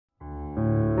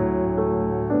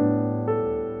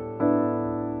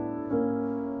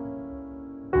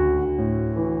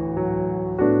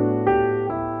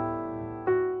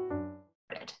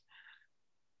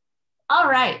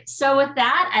right, so with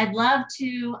that, I'd love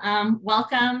to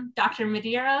welcome Dr.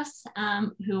 Medeiros,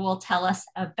 who will tell us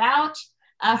about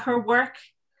her work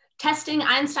testing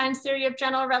Einstein's theory of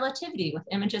general relativity with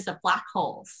images of black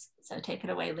holes. So take it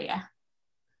away, Leah.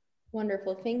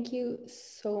 Wonderful, thank you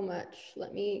so much.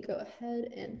 Let me go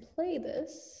ahead and play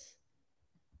this.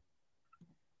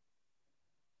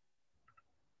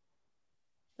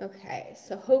 Okay,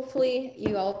 so hopefully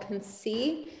you all can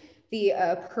see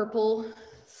the purple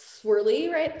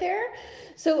swirly right there.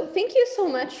 So thank you so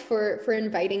much for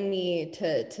inviting me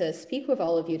to speak with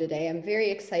all of you today. I'm very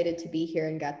excited to be here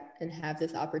and have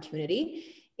this opportunity.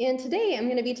 And today I'm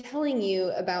going to be telling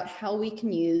you about how we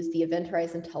can use the Event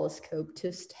Horizon Telescope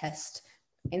to test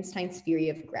Einstein's theory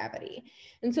of gravity.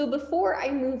 And so before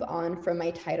I move on from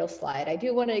my title slide, I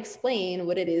do want to explain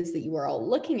what it is that you are all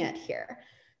looking at here.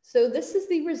 So this is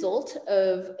the result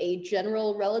of a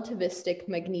general relativistic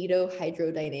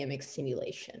magnetohydrodynamic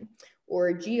simulation,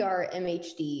 or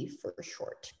GRMHD for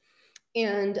short.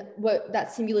 And what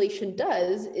that simulation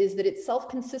does is that it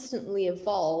self-consistently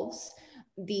evolves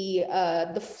the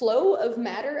flow of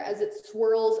matter as it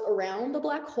swirls around the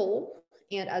black hole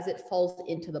and as it falls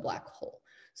into the black hole.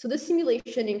 So this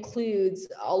simulation includes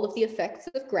all of the effects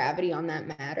of gravity on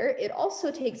that matter. It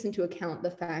also takes into account the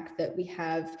fact that we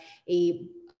have a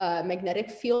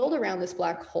magnetic field around this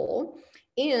black hole,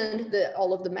 and that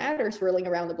all of the matter swirling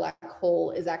around the black hole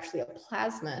is actually a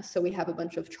plasma. So we have a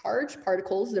bunch of charged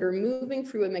particles that are moving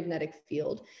through a magnetic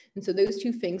field. And so those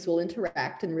two things will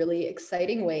interact in really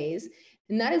exciting ways.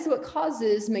 And that is what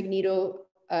causes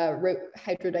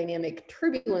magnetohydrodynamic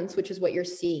turbulence, which is what you're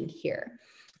seeing here.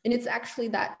 And it's actually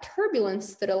that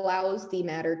turbulence that allows the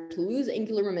matter to lose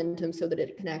angular momentum so that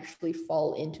it can actually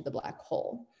fall into the black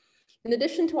hole. In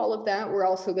addition to all of that, we're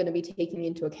also going to be taking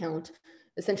into account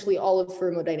essentially all of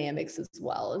thermodynamics as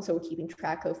well. And so we're keeping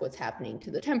track of what's happening to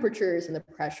the temperatures and the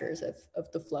pressures of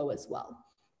the flow as well.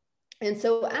 And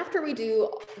so after we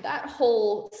do that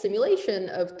whole simulation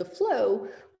of the flow,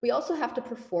 we also have to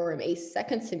perform a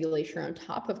second simulation on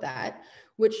top of that,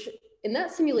 which in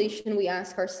that simulation, we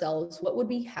ask ourselves, what would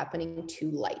be happening to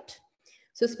light?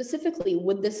 So specifically,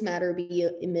 would this matter be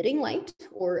emitting light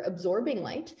or absorbing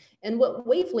light? And what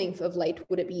wavelength of light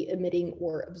would it be emitting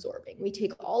or absorbing? We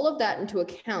take all of that into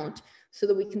account so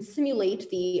that we can simulate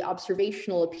the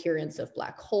observational appearance of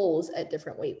black holes at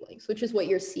different wavelengths, which is what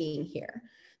you're seeing here.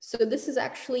 So this is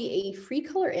actually a free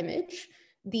color image.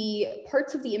 The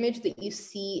parts of the image that you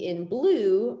see in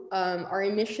blue are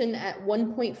emission at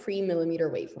 1.3 millimeter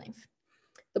wavelength.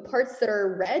 The parts that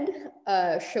are red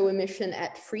show emission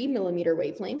at 3 millimeter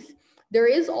wavelength. There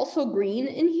is also green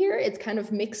in here. It's kind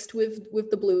of mixed with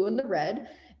the blue and the red.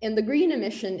 And the green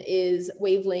emission is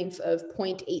wavelength of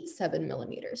 0.87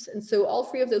 millimeters. And so all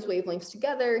three of those wavelengths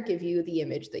together give you the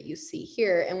image that you see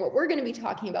here. And what we're going to be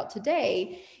talking about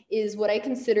today is what I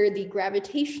consider the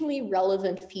gravitationally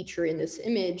relevant feature in this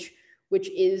image, which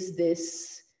is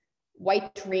this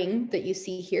white ring that you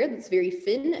see here that's very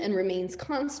thin and remains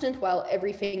constant while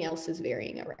everything else is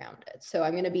varying around it. So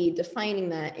I'm going to be defining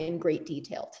that in great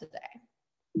detail today.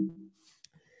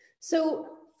 So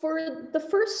for the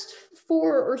first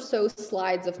 4 or so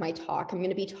slides of my talk, I'm going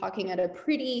to be talking at a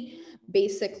pretty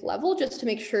basic level just to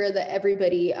make sure that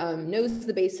everybody knows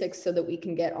the basics so that we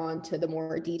can get on to the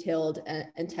more detailed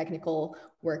and technical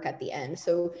work at the end.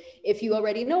 So if you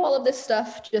already know all of this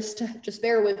stuff, just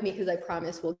bear with me because I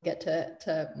promise we'll get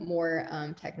to more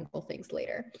technical things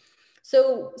later.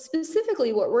 So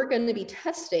specifically what we're going to be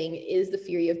testing is the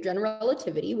theory of general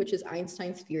relativity, which is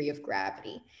Einstein's theory of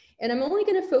gravity. And I'm only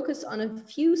going to focus on a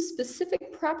few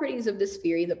specific properties of this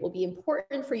theory that will be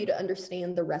important for you to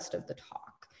understand the rest of the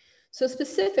talk. So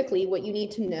specifically, what you need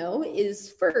to know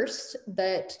is first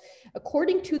that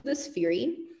according to this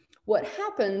theory, what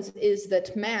happens is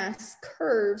that mass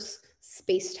curves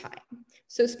space-time.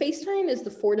 So space-time is the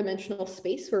 4-dimensional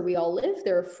space where we all live.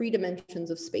 There are 3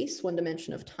 dimensions of space, 1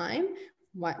 dimension of time.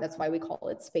 That's why we call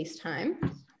it space-time.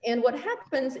 And what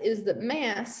happens is that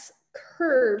mass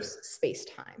curves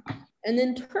space-time. And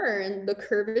in turn, the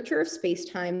curvature of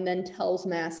space-time then tells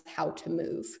mass how to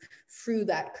move through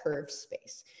that curved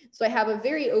space. So I have a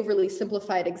very overly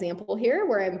simplified example here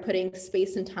where I'm putting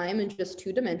space and time in just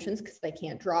 2 dimensions because I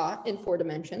can't draw in 4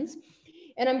 dimensions.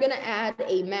 And I'm going to add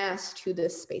a mass to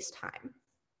this space-time.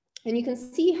 And you can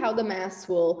see how the mass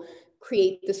will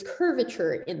create this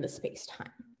curvature in the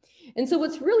space-time. And so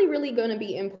what's really, really going to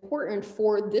be important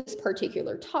for this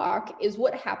particular talk is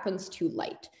what happens to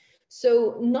light.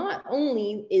 So not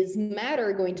only is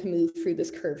matter going to move through this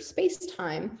curved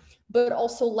space-time, but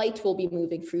also light will be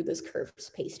moving through this curved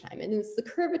space-time. And it's the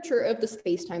curvature of the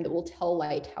space-time that will tell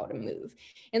light how to move.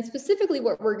 And specifically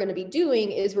what we're going to be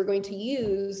doing is we're going to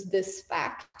use this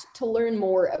fact to learn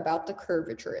more about the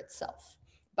curvature itself.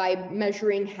 By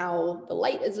measuring how the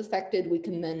light is affected, we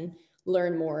can then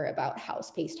learn more about how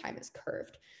space-time is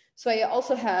curved. So I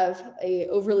also have a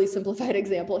overly simplified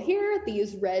example here.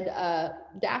 These red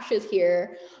dashes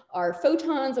here are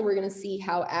photons, and we're going to see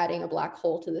how adding a black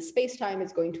hole to the space-time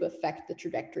is going to affect the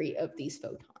trajectory of these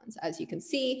photons. As you can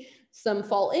see, some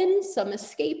fall in, some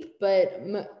escape, but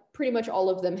pretty much all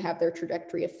of them have their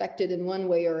trajectory affected in one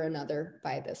way or another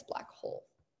by this black hole.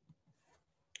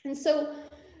 And so,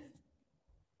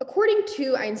 according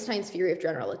to Einstein's theory of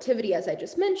general relativity, as I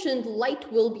just mentioned,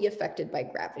 light will be affected by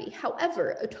gravity.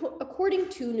 However, according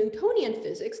to Newtonian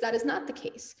physics, that is not the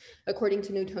case. According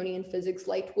to Newtonian physics,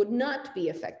 light would not be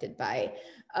affected by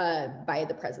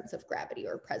the presence of gravity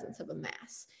or presence of a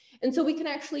mass. And so we can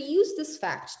actually use this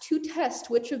fact to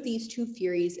test which of these two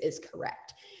theories is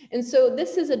correct. And so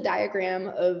this is a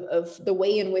diagram of the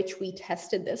way in which we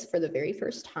tested this for the very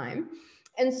first time.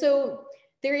 And so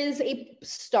there is a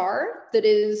star that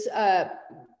is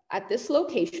at this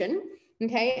location,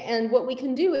 okay? And what we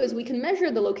can do is we can measure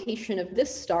the location of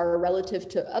this star relative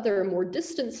to other more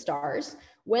distant stars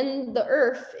when the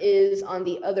Earth is on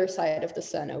the other side of the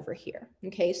sun over here,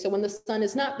 okay? So when the sun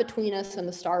is not between us and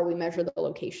the star, we measure the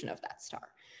location of that star.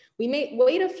 We may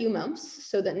wait a few months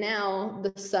so that now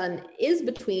the sun is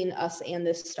between us and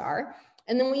this star.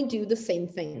 And then we do the same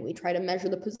thing. We try to measure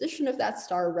the position of that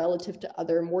star relative to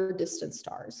other more distant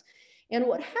stars. And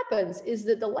what happens is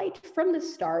that the light from the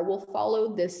star will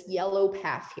follow this yellow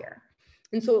path here.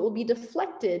 And so it will be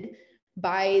deflected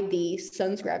by the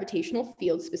sun's gravitational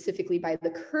field, specifically by the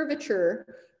curvature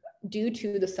due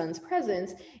to the sun's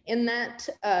presence. And that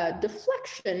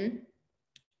deflection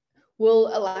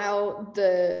will allow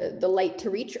the light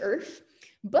to reach Earth.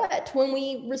 But when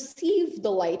we receive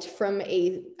the light from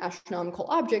an astronomical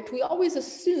object, we always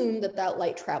assume that that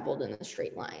light traveled in a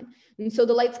straight line. And so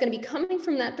the light's going to be coming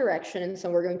from that direction. And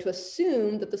so we're going to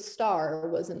assume that the star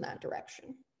was in that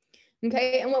direction.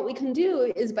 Okay, and what we can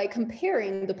do is by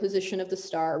comparing the position of the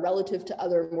star relative to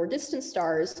other more distant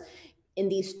stars in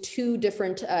these two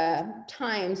different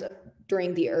times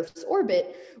during the Earth's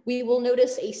orbit, we will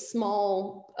notice a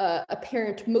small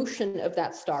apparent motion of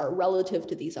that star relative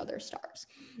to these other stars.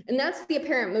 And that's the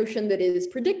apparent motion that is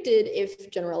predicted if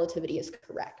general relativity is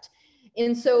correct.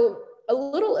 And so a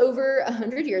little over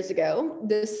 100 years ago,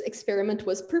 this experiment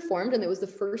was performed, and it was the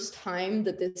first time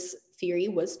that this theory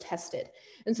was tested.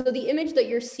 And so the image that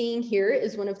you're seeing here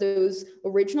is one of those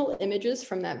original images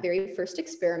from that very first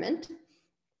experiment.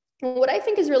 What I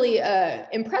think is really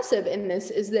impressive in this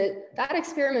is that that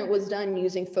experiment was done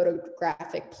using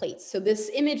photographic plates. So this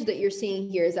image that you're seeing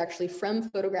here is actually from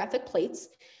photographic plates.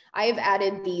 I have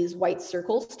added these white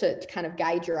circles to kind of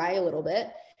guide your eye a little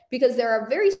bit, because there are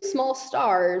very small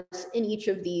stars in each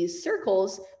of these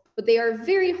circles, but they are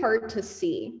very hard to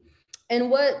see. And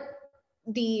what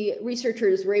the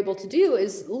researchers were able to do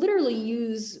is literally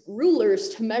use rulers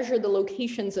to measure the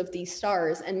locations of these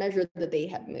stars and measure that they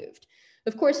had moved.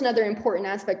 Of course, another important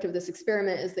aspect of this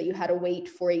experiment is that you had to wait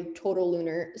for a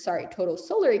total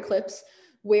solar eclipse,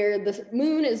 where the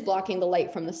moon is blocking the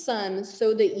light from the sun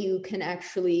so that you can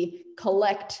actually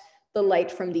collect the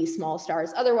light from these small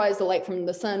stars. Otherwise, the light from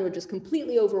the sun would just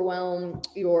completely overwhelm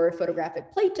your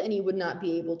photographic plate and you would not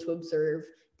be able to observe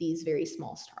these very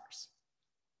small stars.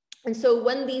 And so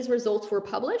when these results were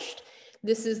published,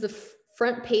 this is the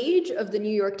front page of the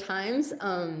New York Times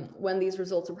when these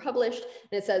results were published,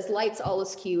 and it says, "Lights all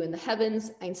askew in the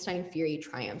heavens, Einstein theory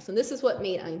triumphs." And this is what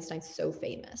made Einstein so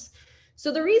famous.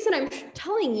 So the reason I'm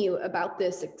telling you about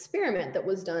this experiment that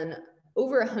was done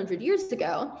over 100 years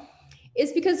ago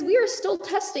is because we are still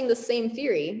testing the same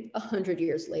theory 100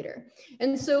 years later.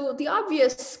 And so the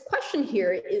obvious question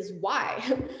here is why,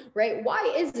 right?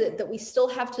 Why is it that we still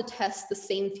have to test the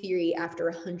same theory after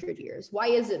 100 years? Why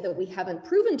is it that we haven't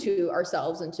proven to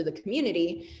ourselves and to the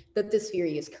community that this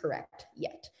theory is correct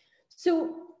yet?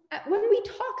 So when we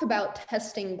talk about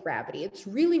testing gravity, it's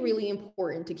really, really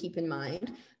important to keep in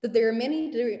mind that there are many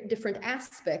different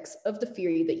aspects of the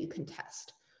theory that you can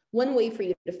test. One way for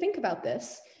you to think about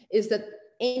this is that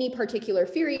any particular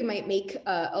theory might make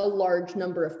a large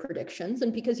number of predictions.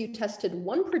 And because you tested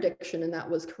one prediction and that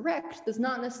was correct, does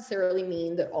not necessarily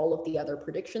mean that all of the other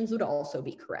predictions would also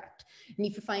be correct. And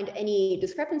if you find any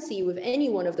discrepancy with any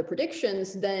one of the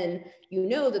predictions, then you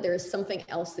know that there is something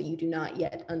else that you do not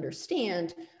yet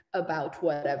understand about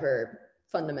whatever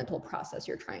fundamental process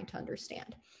you're trying to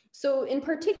understand. So in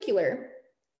particular,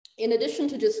 in addition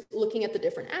to just looking at the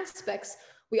different aspects,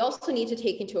 we also need to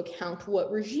take into account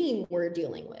what regime we're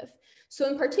dealing with. So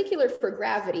in particular for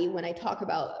gravity, when I talk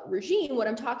about regime, what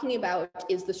I'm talking about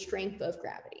is the strength of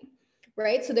gravity,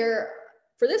 right? So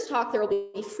for this talk, there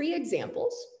will be 3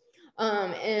 examples.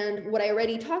 And what I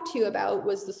already talked to you about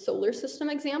was the solar system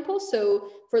example.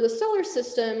 So for the solar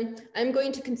system, I'm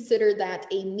going to consider that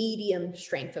a medium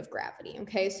strength of gravity,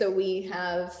 okay? So we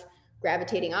have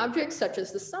gravitating objects such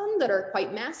as the sun that are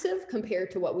quite massive compared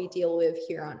to what we deal with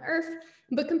here on Earth,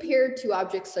 but compared to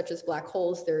objects such as black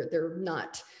holes, they're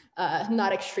not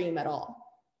extreme at all.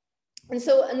 And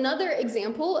so another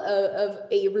example of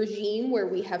a regime where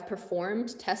we have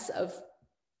performed tests of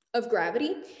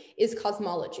gravity is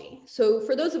cosmology. So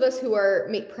for those of us who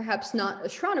are perhaps not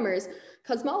astronomers,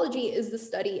 cosmology is the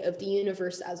study of the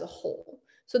universe as a whole.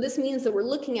 So this means that we're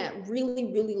looking at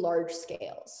really, really large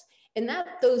scales. And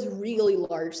at those really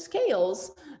large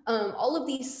scales, all of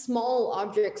these small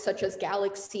objects such as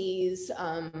galaxies,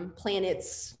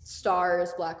 planets,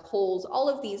 stars, black holes, all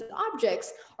of these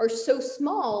objects are so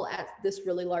small at this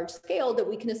really large scale that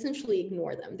we can essentially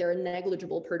ignore them. They're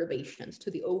negligible perturbations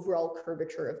to the overall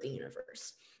curvature of the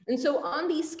universe. And so on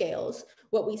these scales,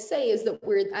 what we say is that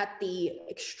we're at the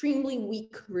extremely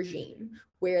weak regime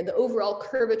where the overall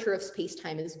curvature of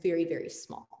space-time is very, very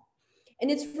small. And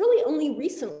it's really only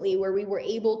recently where we were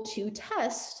able to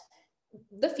test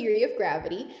the theory of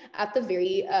gravity at the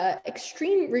very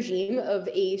extreme regime of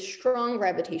a strong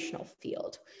gravitational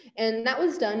field. And that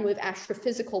was done with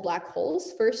astrophysical black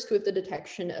holes, first with the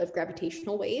detection of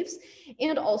gravitational waves,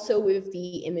 and also with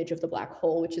the image of the black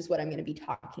hole, which is what I'm going to be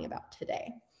talking about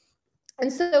today.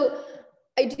 And so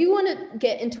I do want to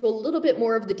get into a little bit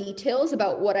more of the details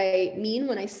about what I mean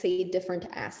when I say different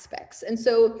aspects. And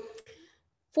so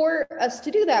for us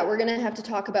to do that, we're going to have to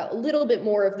talk about a little bit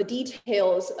more of the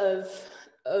details of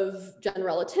general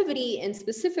relativity, and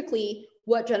specifically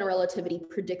what general relativity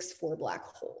predicts for black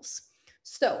holes.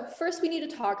 So first we need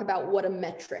to talk about what a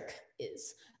metric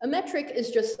is. A metric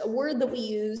is just a word that we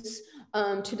use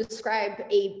to describe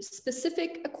a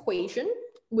specific equation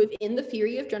within the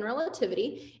theory of general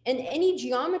relativity, and any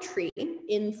geometry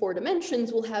in 4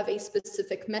 dimensions will have a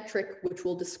specific metric which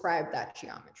will describe that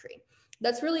geometry.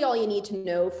 That's really all you need to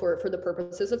know for the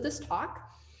purposes of this talk.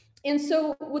 And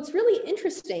so what's really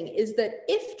interesting is that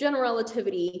if general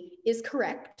relativity is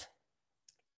correct,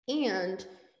 and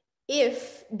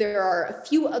if there are a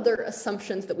few other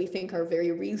assumptions that we think are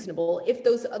very reasonable, if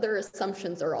those other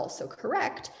assumptions are also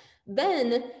correct,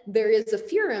 then there is a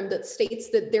theorem that states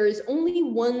that there is only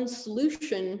one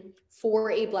solution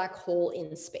for a black hole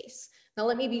in space. Now,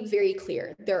 let me be very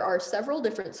clear. There are several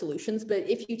different solutions, but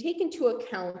if you take into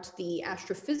account the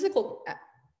astrophysical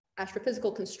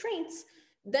constraints,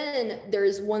 then there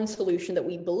is one solution that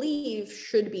we believe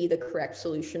should be the correct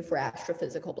solution for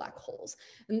astrophysical black holes.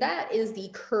 And that is the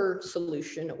Kerr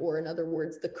solution, or in other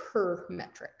words, the Kerr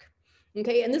metric.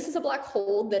 Okay, and this is a black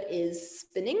hole that is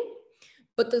spinning,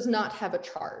 but does not have a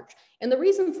charge. And the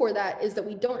reason for that is that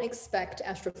we don't expect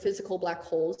astrophysical black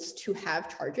holes to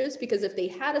have charges, because if they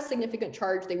had a significant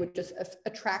charge, they would just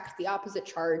attract the opposite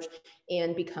charge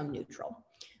and become neutral.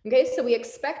 Okay, so we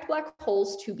expect black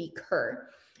holes to be Kerr.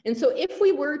 And so if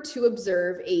we were to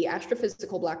observe a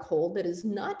astrophysical black hole that is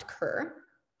not Kerr,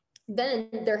 then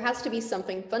there has to be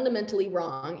something fundamentally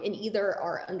wrong in either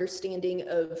our understanding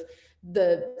of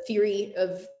the theory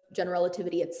of general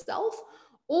relativity itself,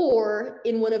 or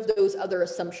in one of those other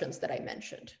assumptions that I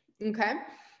mentioned, okay?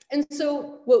 And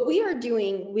so what we are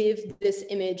doing with this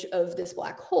image of this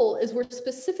black hole is we're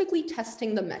specifically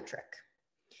testing the metric.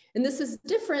 And this is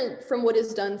different from what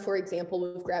is done, for example,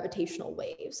 with gravitational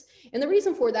waves. And the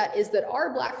reason for that is that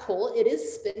our black hole, it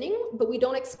is spinning, but we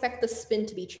don't expect the spin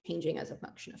to be changing as a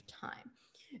function of time.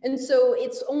 And so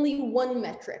it's only one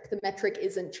metric. The metric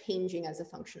isn't changing as a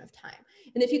function of time.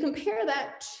 And if you compare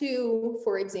that to,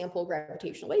 for example,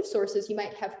 gravitational wave sources, you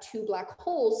might have 2 black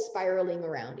holes spiraling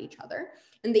around each other,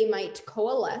 and they might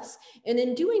coalesce. And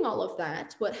in doing all of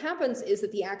that, what happens is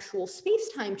that the actual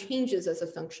space-time changes as a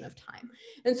function of time.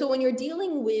 And so when you're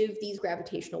dealing with these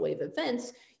gravitational wave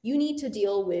events, you need to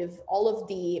deal with all of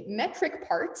the metric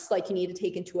parts, like you need to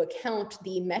take into account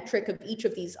the metric of each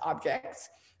of these objects,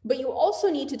 but you also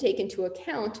need to take into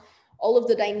account all of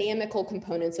the dynamical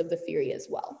components of the theory as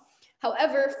well.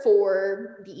 However,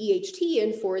 for the EHT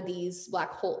and for these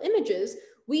black hole images,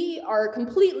 we are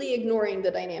completely ignoring the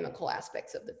dynamical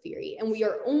aspects of the theory, and we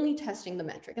are only testing the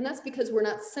metric. And that's because we're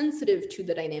not sensitive to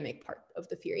the dynamic part of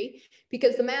the theory,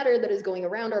 because the matter that is going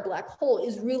around our black hole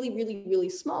is really, really, really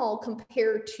small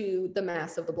compared to the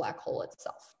mass of the black hole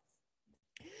itself.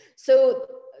 So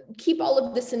keep all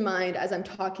of this in mind as I'm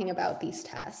talking about these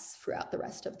tests throughout the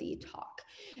rest of the talk.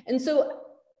 And so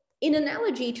in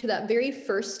analogy to that very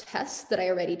first test that I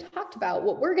already talked about,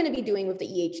 what we're going to be doing with the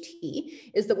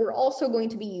EHT is that we're also going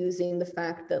to be using the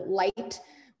fact that light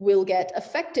will get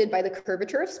affected by the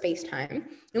curvature of space-time,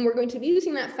 and we're going to be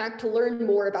using that fact to learn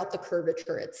more about the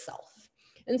curvature itself.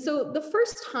 And so the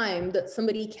first time that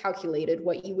somebody calculated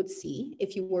what you would see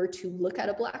if you were to look at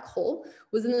a black hole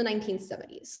was in the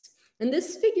 1970s. And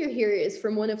this figure here is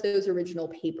from one of those original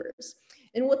papers.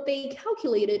 And what they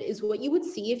calculated is what you would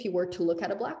see if you were to look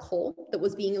at a black hole that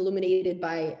was being illuminated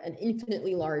by an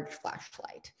infinitely large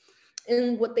flashlight.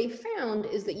 And what they found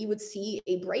is that you would see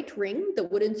a bright ring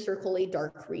that would encircle a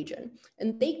dark region.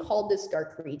 And they called this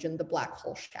dark region the black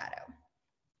hole shadow.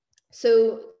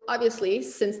 So obviously,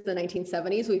 since the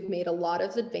 1970s, we've made a lot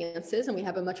of advances and we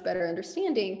have a much better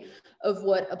understanding of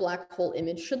what a black hole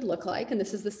image should look like. And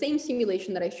this is the same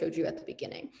simulation that I showed you at the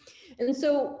beginning. And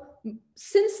so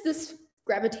since this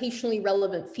gravitationally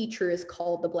relevant feature is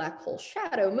called the black hole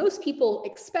shadow, most people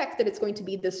expect that it's going to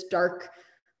be this dark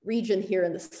region here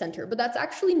in the center, but that's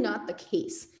actually not the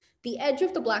case. The edge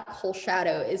of the black hole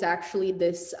shadow is actually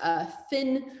this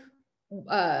thin,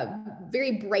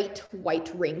 very bright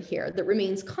white ring here that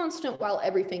remains constant while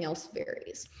everything else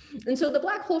varies. And so the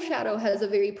black hole shadow has a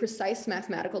very precise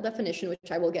mathematical definition,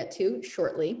 which I will get to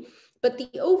shortly. But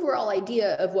the overall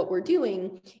idea of what we're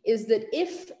doing is that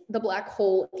if the black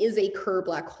hole is a Kerr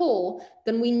black hole,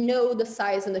 then we know the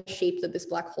size and the shape that this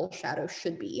black hole shadow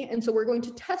should be. And so we're going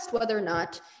to test whether or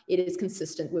not it is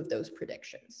consistent with those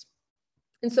predictions.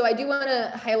 And so I do want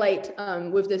to highlight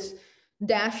with this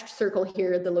dashed circle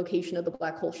here the location of the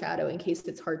black hole shadow in case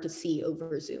it's hard to see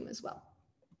over Zoom as well.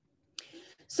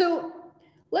 So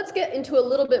let's get into a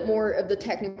little bit more of the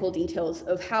technical details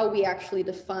of how we actually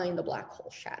define the black hole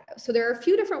shadow. So there are a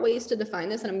few different ways to define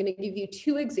this, and I'm going to give you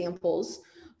two examples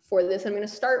for this. I'm going to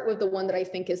start with the one that I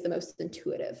think is the most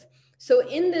intuitive. So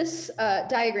in this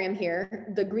diagram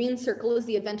here, the green circle is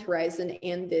the event horizon,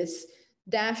 and this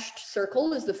dashed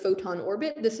circle is the photon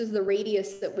orbit. This is the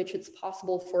radius at which it's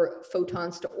possible for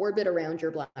photons to orbit around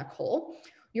your black hole.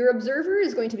 Your observer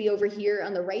is going to be over here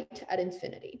on the right at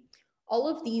infinity. All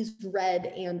of these red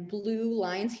and blue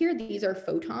lines here, these are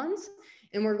photons,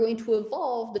 and we're going to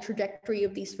evolve the trajectory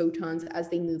of these photons as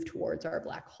they move towards our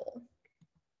black hole.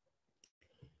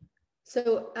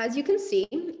 So as you can see,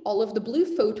 all of the blue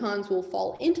photons will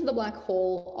fall into the black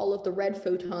hole, all of the red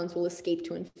photons will escape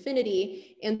to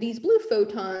infinity, and these blue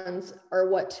photons are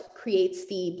what creates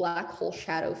the black hole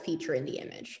shadow feature in the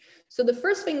image. So the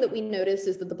first thing that we notice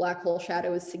is that the black hole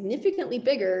shadow is significantly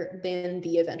bigger than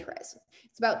the event horizon.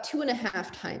 It's about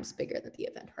 2.5 times bigger than the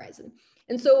event horizon.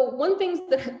 And so one of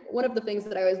the things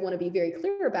that I always want to be very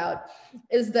clear about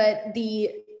is that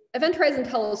the Event Horizon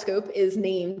Telescope is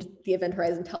named the Event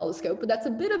Horizon Telescope, but that's a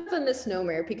bit of a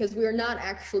misnomer because we are not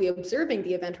actually observing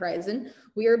the event horizon,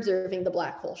 we are observing the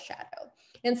black hole shadow.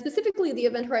 And specifically, the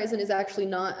event horizon is actually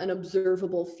not an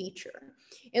observable feature.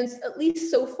 And at least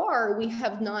so far, we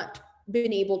have not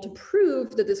been able to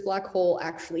prove that this black hole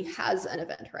actually has an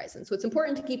event horizon. So it's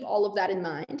important to keep all of that in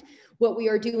mind. What we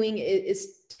are doing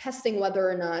is testing whether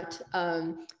or not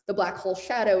the black hole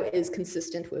shadow is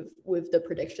consistent with the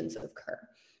predictions of Kerr.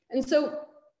 And so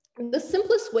the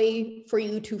simplest way for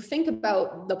you to think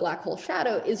about the black hole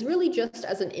shadow is really just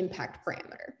as an impact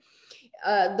parameter.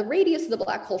 The radius of the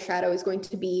black hole shadow is going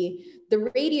to be the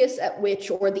radius at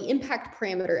which, or the impact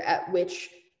parameter at which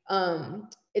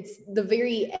it's the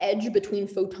very edge between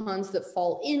photons that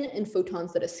fall in and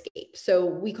photons that escape. So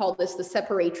we call this the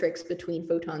separatrix between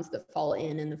photons that fall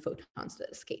in and the photons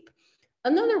that escape.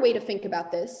 Another way to think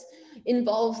about this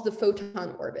involves the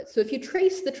photon orbit. So if you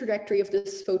trace the trajectory of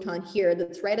this photon here,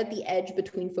 that's right at the edge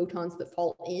between photons that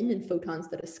fall in and photons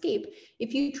that escape,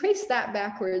 if you trace that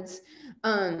backwards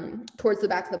towards the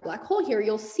back of the black hole here,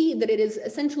 you'll see that it is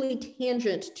essentially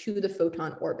tangent to the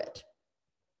photon orbit.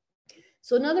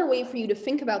 So another way for you to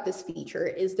think about this feature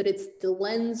is that it's the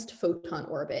lensed photon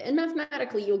orbit, and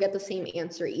mathematically you'll get the same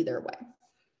answer either way.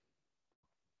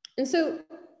 And so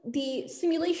the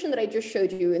simulation that I just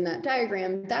showed you in that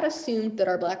diagram, that assumed that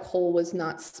our black hole was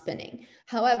not spinning.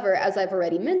 However, as I've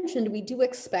already mentioned, we do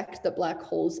expect that black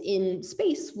holes in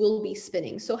space will be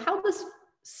spinning. So how does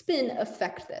spin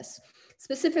affect this?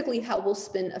 Specifically, how will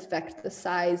spin affect the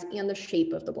size and the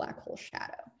shape of the black hole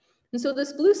shadow? And so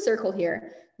this blue circle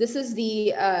here, this is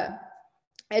the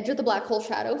edge of the black hole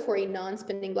shadow for a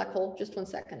non-spinning black hole. Just 1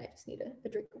 second, I just need a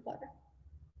drink of water.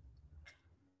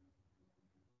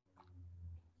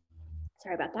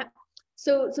 Sorry about that.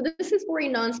 So this is for a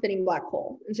non-spinning black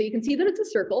hole. And so you can see that it's a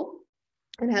circle.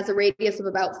 and has a radius of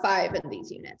about 5 in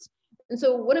these units. And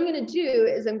so what I'm going to do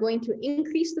is I'm going to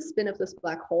increase the spin of this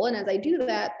black hole. And as I do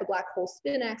that, the black hole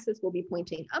spin axis will be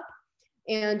pointing up,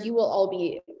 and you will all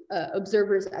be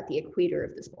observers at the equator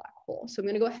of this black hole. So I'm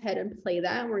going to go ahead and play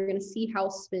that. We're going to see how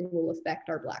spin will affect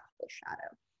our black hole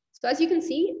shadow. So as you can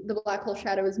see, the black hole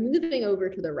shadow is moving over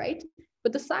to the right,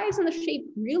 but the size and the shape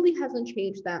really hasn't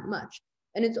changed that much.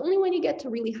 And it's only when you get to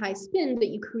really high spin that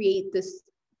you create this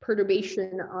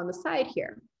perturbation on the side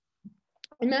here.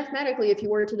 And mathematically, if you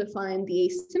were to define the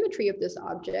asymmetry of this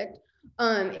object,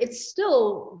 it's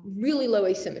still really low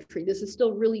asymmetry. This is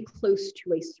still really close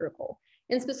to a circle.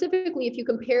 And specifically, if you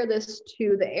compare this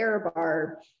to the error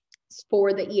bar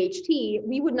for the EHT,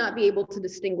 we would not be able to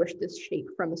distinguish this shape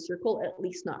from a circle, at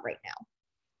least not right now.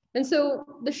 And so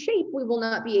the shape, we will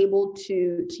not be able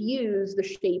to use the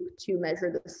shape to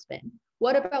measure the spin.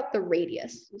 What about the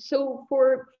radius? So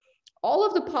for all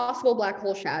of the possible black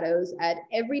hole shadows at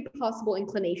every possible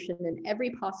inclination and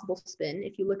every possible spin,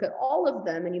 if you look at all of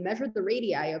them and you measure the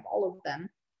radii of all of them,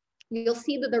 you'll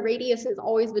see that the radius is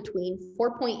always between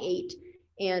 4.8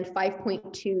 and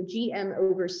 5.2 gm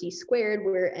over c squared,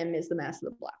 where m is the mass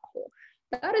of the black hole.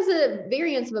 That is a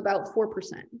variance of about 4%.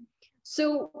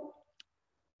 So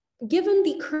given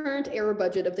the current error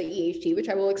budget of the EHT, which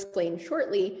I will explain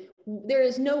shortly, there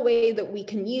is no way that we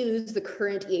can use the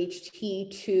current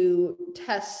EHT to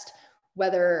test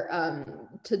whether,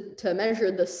 to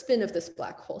measure the spin of this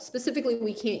black hole. Specifically,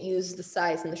 we can't use the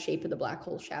size and the shape of the black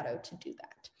hole shadow to do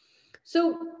that.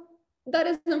 So that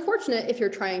is unfortunate if you're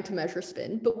trying to measure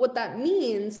spin, but what that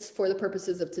means for the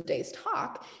purposes of today's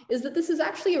talk is that this is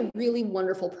actually a really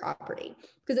wonderful property,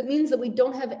 because it means that we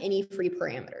don't have any free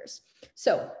parameters.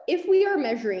 So if we are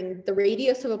measuring the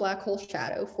radius of a black hole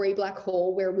shadow for a black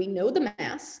hole where we know the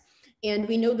mass and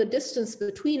we know the distance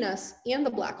between us and the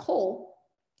black hole,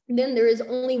 then there is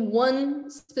only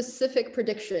one specific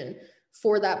prediction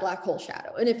for that black hole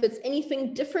shadow. And if it's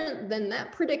anything different than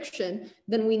that prediction,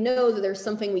 then we know that there's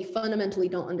something we fundamentally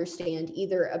don't understand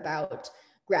either about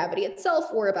gravity itself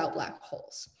or about black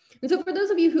holes. And so for those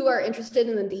of you who are interested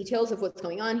in the details of what's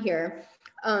going on here,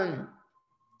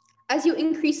 as you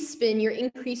increase spin, you're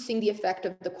increasing the effect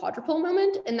of the quadrupole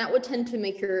moment, and that would tend to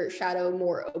make your shadow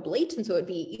more oblate, and so it'd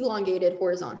be elongated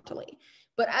horizontally.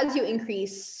 But as you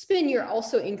increase spin, you're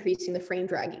also increasing the frame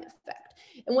dragging effect.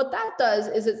 And what that does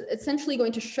is it's essentially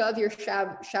going to shove your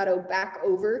shadow back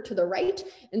over to the right.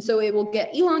 And so it will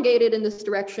get elongated in this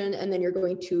direction, and then you're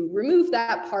going to remove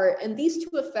that part. And these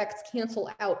two effects cancel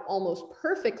out almost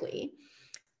perfectly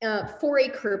for a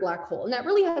Kerr black hole. And that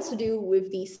really has to do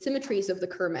with the symmetries of the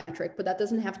Kerr metric, but that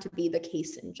doesn't have to be the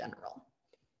case in general.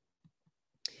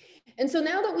 And so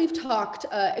now that we've talked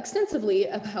extensively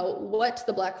about what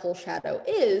the black hole shadow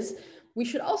is, we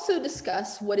should also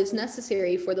discuss what is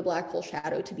necessary for the black hole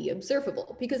shadow to be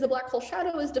observable, because the black hole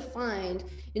shadow is defined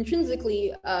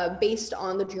intrinsically based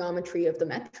on the geometry of the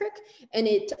metric, and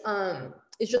it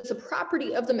is just a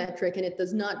property of the metric, and it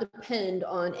does not depend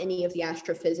on any of the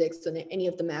astrophysics and any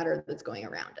of the matter that's going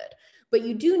around it. But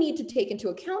you do need to take into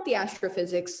account the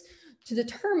astrophysics to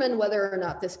determine whether or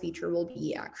not this feature will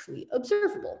be actually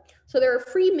observable. So there are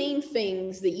three main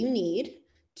things that you need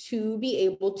to be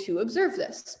able to observe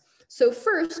this. So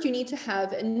first, you need to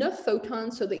have enough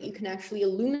photons so that you can actually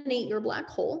illuminate your black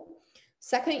hole.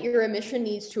 Second, your emission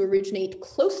needs to originate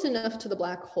close enough to the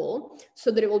black hole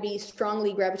so that it will be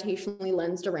strongly gravitationally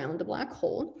lensed around the black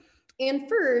hole. And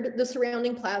third, the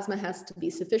surrounding plasma has to be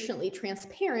sufficiently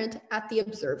transparent at the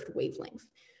observed wavelength.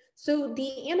 So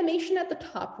the animation at the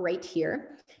top right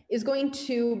here is going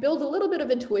to build a little bit of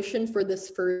intuition for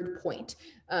this third point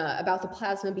about the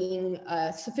plasma being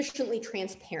sufficiently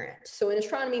transparent. So in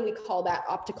astronomy, we call that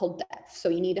optical depth. So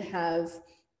you need to have,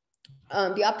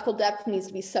 the optical depth needs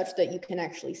to be such that you can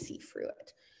actually see through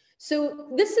it. So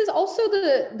this is also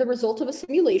the result of a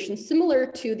simulation similar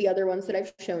to the other ones that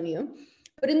I've shown you.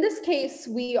 But in this case,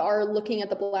 we are looking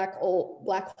at the black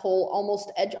hole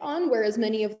almost edge on, whereas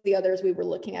many of the others we were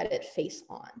looking at it face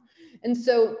on. And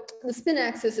so the spin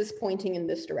axis is pointing in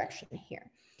this direction here.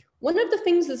 One of the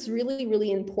things that's really,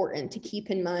 really important to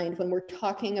keep in mind when we're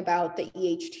talking about the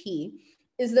EHT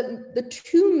is that the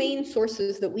two main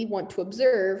sources that we want to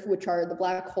observe, which are the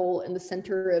black hole in the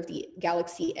center of the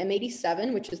galaxy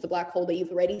M87, which is the black hole that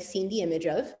you've already seen the image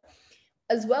of,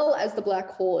 as well as the black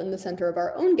hole in the center of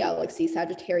our own galaxy,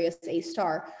 Sagittarius A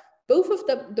star. Both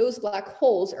of those black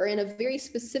holes are in a very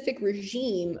specific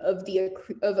regime of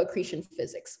accretion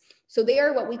physics. So they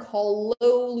are what we call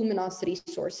low luminosity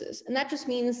sources. And that just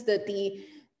means that the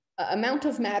amount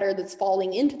of matter that's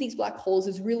falling into these black holes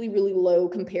is really, really low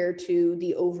compared to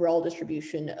the overall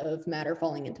distribution of matter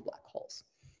falling into black holes.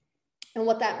 And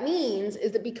what that means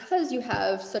is that because you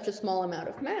have such a small amount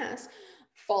of mass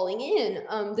falling in,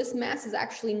 this mass is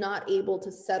actually not able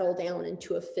to settle down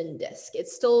into a thin disk. It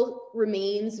still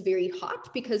remains very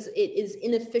hot because it is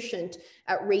inefficient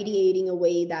at radiating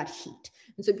away that heat.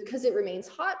 And so because it remains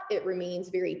hot, it remains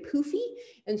very poofy.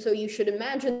 And so you should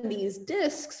imagine these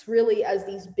disks really as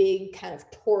these big kind of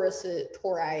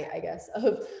tori, I guess,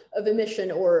 of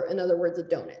emission, or in other words, a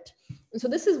donut. And so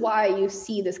this is why you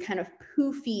see this kind of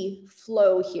poofy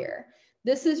flow here.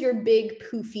 This is your big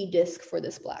poofy disk for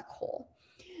this black hole.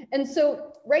 And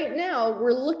so right now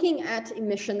we're looking at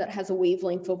emission that has a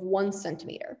wavelength of 1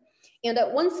 centimeter. And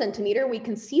at 1 centimeter, we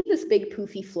can see this big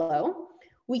poofy flow.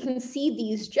 We can see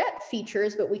these jet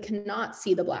features, but we cannot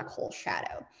see the black hole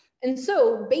shadow. And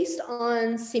so based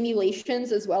on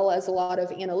simulations, as well as a lot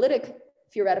of analytic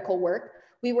theoretical work,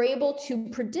 we were able to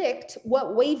predict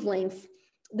what wavelength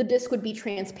the disk would be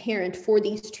transparent for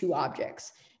these two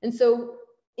objects. And so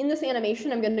in this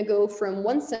animation, I'm going to go from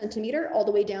 1 centimeter all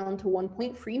the way down to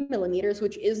 1.3 millimeters,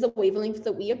 which is the wavelength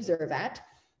that we observe at.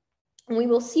 And we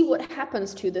will see what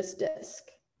happens to this disk.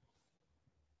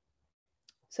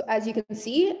 So as you can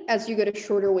see, as you go to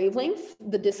shorter wavelength,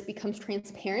 the disk becomes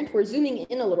transparent. We're zooming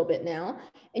in a little bit now,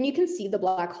 and you can see the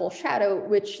black hole shadow,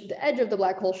 which the edge of the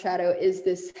black hole shadow is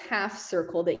this half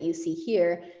circle that you see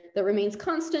here that remains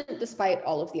constant despite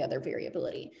all of the other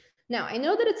variability. Now, I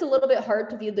know that it's a little bit hard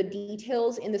to view the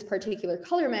details in this particular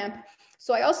color map,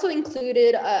 so I also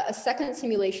included a second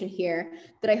simulation here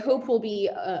that I hope will be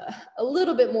a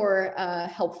little bit more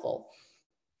helpful.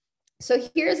 So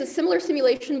here's a similar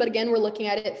simulation, but again, we're looking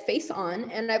at it face on,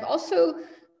 and I've also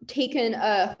taken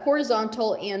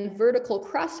horizontal and vertical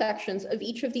cross sections of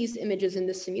each of these images in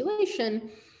this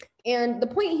simulation. And the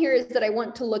point here is that I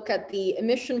want to look at the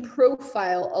emission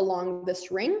profile along this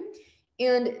ring,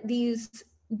 and these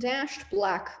dashed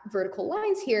black vertical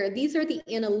lines here, these are the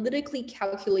analytically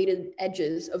calculated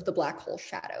edges of the black hole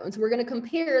shadow. And so we're going to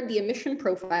compare the emission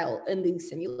profile in these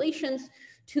simulations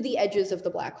to the edges of the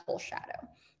black hole shadow.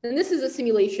 And this is a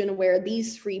simulation where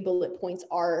these 3 bullet points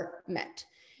are met.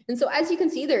 And so as you can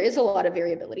see, there is a lot of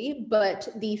variability, but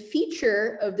the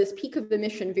feature of this peak of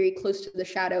emission very close to the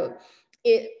shadow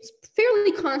is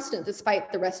fairly constant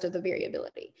despite the rest of the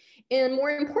variability. And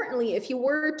more importantly, if you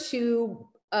were to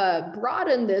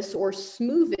broaden this or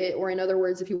smooth it, or in other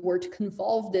words, if you were to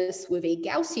convolve this with a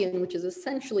Gaussian, which is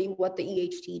essentially what the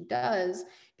EHT does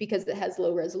because it has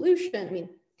low resolution, I mean,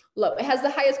 low, it has the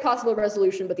highest possible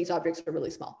resolution, but these objects are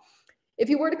really small. If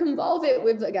you were to convolve it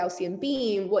with a Gaussian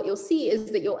beam, what you'll see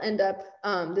is that you'll end up,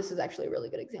 this is actually a really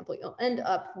good example, you'll end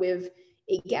up with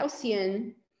a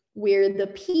Gaussian where the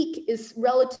peak is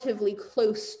relatively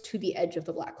close to the edge of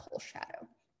the black hole shadow.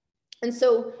 And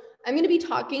so I'm going to be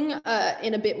talking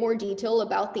in a bit more detail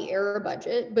about the error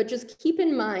budget, but just keep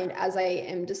in mind as I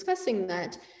am discussing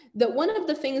that one of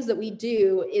the things that we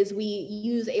do is we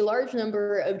use a large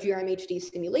number of GRMHD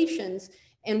simulations,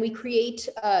 and we create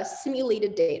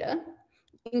simulated data,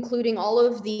 including all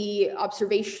of the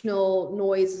observational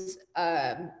noise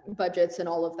budgets and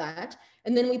all of that.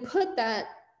 And then we put that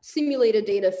simulated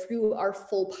data through our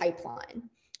full pipeline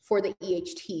for the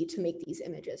EHT to make these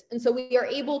images. And so we are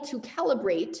able to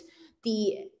calibrate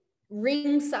the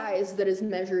ring size that is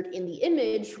measured in the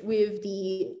image with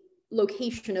the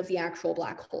location of the actual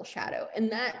black hole shadow.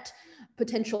 And that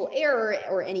potential error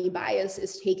or any bias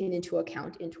is taken into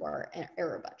account into our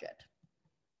error budget.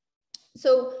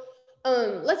 So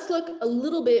let's look a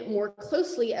little bit more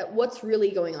closely at what's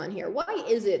really going on here. Why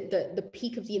is it that the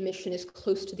peak of the emission is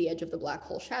close to the edge of the black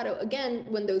hole shadow? Again,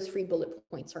 when those 3 bullet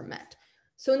points are met.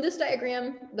 So in this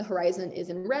diagram, the horizon is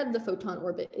in red, the photon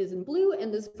orbit is in blue,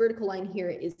 and this vertical line here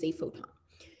is a photon.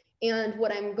 And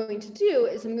what I'm going to do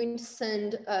is I'm going to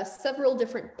send several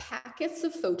different packets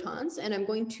of photons, and I'm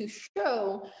going to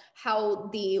show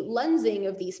how the lensing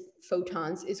of these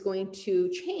photons is going to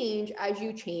change as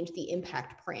you change the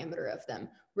impact parameter of them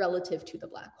relative to the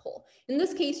black hole. In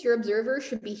this case, your observer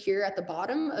should be here at the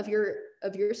bottom of your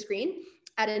screen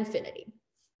at infinity.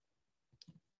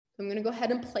 I'm going to go ahead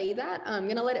and play that. I'm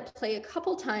going to let it play a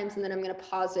couple times, and then I'm going to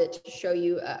pause it to show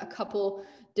you a couple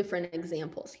different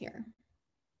examples here.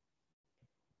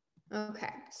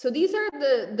 Okay, so these are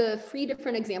the 3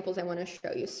 different examples I want to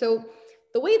show you. So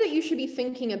the way that you should be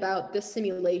thinking about this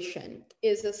simulation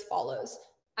is as follows.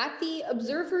 At the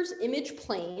observer's image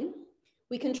plane,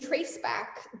 we can trace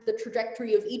back the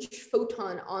trajectory of each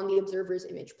photon on the observer's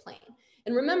image plane.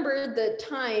 And remember, the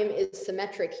time is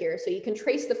symmetric here, so you can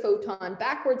trace the photon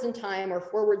backwards in time or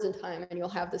forwards in time, and you'll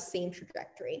have the same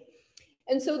trajectory.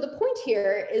 And so the point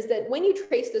here is that when you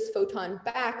trace this photon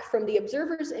back from the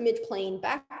observer's image plane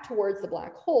back towards the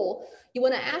black hole, you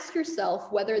want to ask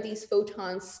yourself whether these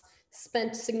photons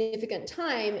spent significant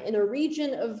time in a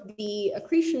region of the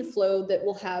accretion flow that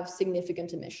will have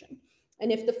significant emission.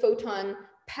 And if the photon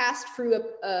passed through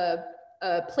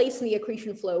a place in the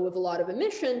accretion flow with a lot of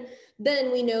emission,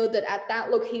 then we know that at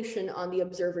that location on the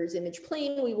observer's image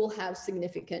plane, we will have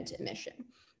significant emission.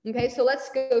 Okay, so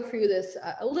let's go through this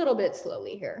a little bit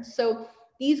slowly here. So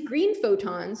these green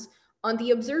photons on the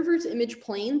observer's image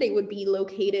plane, they would be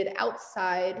located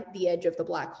outside the edge of the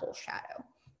black hole shadow.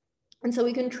 And so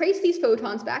we can trace these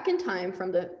photons back in time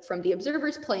from the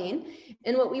observer's plane.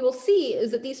 And what we will see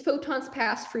is that these photons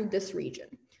pass through this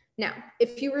region. Now,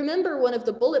 if you remember one of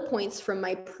the bullet points from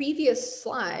my previous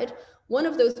slide, one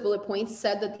of those bullet points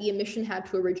said that the emission had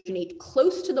to originate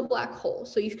close to the black hole.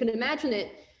 So you can imagine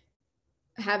it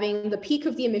having the peak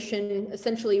of the emission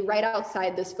essentially right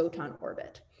outside this photon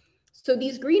orbit. So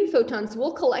these green photons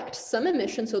will collect some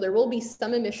emission. So there will be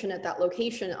some emission at that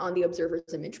location on the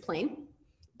observer's image plane,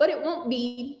 but it won't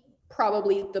be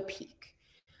probably the peak.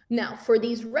 Now, for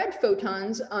these red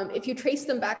photons, if you trace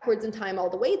them backwards in time all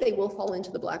the way, they will fall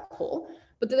into the black hole.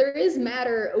 But there is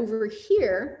matter over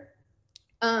here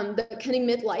that can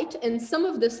emit light, and some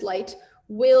of this light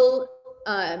will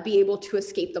be able to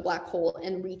escape the black hole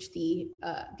and reach the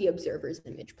observer's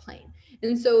image plane.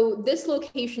 And so this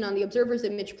location on the observer's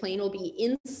image plane will be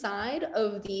inside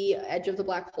of the edge of the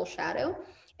black hole shadow,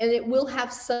 and it will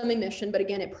have some emission, but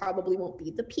again, it probably won't be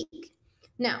the peak.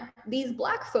 Now, these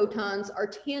black photons are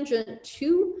tangent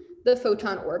to the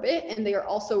photon orbit, and they are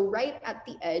also right at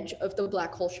the edge of the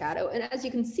black hole shadow. And as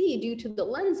you can see, due to the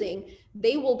lensing,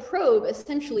 they will probe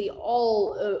essentially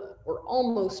all or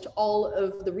almost all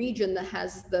of the region that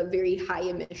has the very high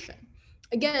emission.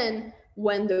 Again,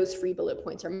 when those three bullet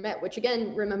points are met, which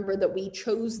again, remember that we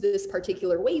chose this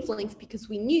particular wavelength because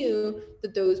we knew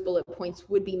that those bullet points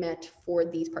would be met for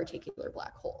these particular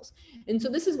black holes. And so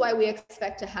this is why we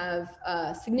expect to have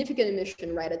significant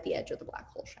emission right at the edge of the black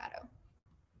hole shadow.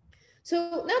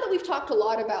 So now that we've talked a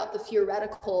lot about the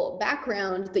theoretical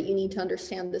background that you need to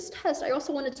understand this test, I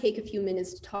also want to take a few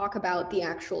minutes to talk about the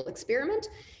actual experiment,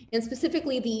 and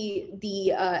specifically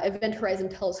the Event Horizon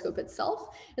Telescope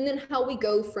itself, and then how we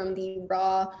go from the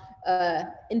raw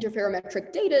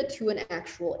interferometric data to an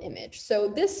actual image. So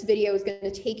this video is going to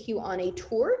take you on a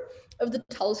tour of the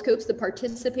telescopes that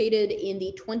participated in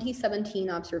the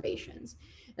 2017 observations.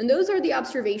 And those are the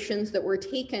observations that were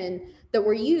taken, that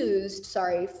were used,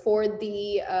 for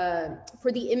the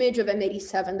image of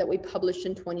M87 that we published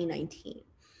in 2019.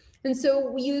 And so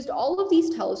we used all of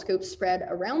these telescopes spread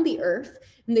around the Earth,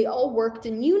 and they all worked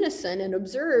in unison and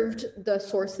observed the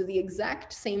source at the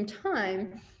exact same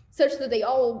time, such that they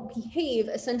all behave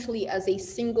essentially as a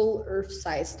single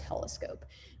Earth-sized telescope.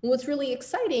 And what's really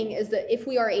exciting is that if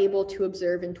we are able to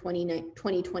observe in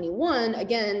 2021,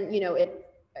 again,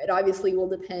 it obviously will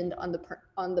depend on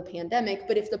the pandemic,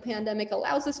 but if the pandemic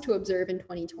allows us to observe in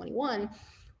 2021,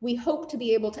 we hope to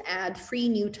be able to add 3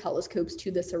 new telescopes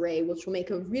to this array, which will make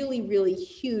a really, really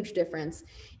huge difference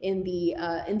in the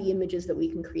images that we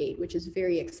can create, which is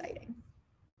very exciting.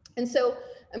 And so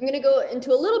I'm going to go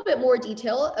into a little bit more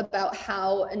detail about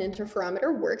how an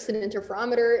interferometer works. An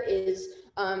interferometer is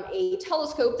a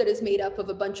telescope that is made up of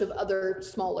a bunch of other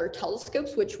smaller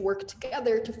telescopes, which work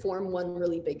together to form one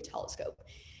really big telescope.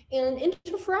 And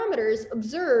interferometers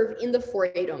observe in the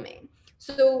Fourier domain.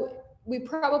 So we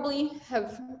probably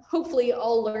have hopefully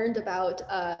all learned about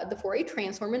the Fourier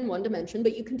transform in 1 dimension,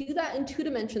 but you can do that in 2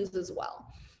 dimensions as well.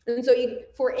 And so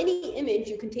for any image,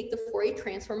 you can take the Fourier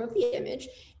transform of the image,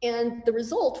 and the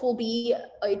result will be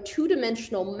a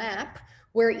 2-dimensional map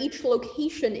where each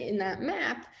location in that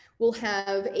map will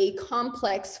have a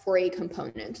complex Fourier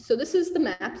component. So this is the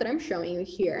map that I'm showing you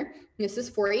here. This is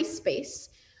Fourier space.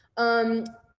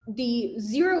 The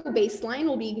 0 baseline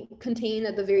will be contained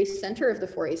at the very center of the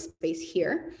Fourier space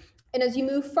here. And as you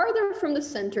move farther from the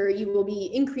center, you will be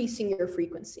increasing your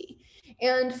frequency.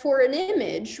 And for an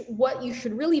image, what you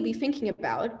should really be thinking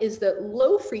about is that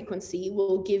low frequency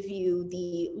will give you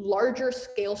the larger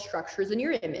scale structures in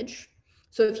your image.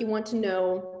 So if you want to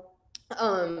know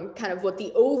kind of what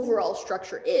the overall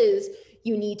structure is,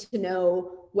 you need to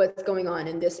know what's going on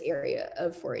in this area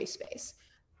of Fourier space.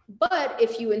 But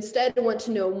if you instead want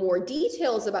to know more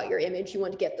details about your image, you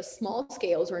want to get the small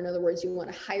scales, or in other words, you want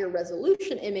a higher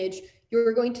resolution image,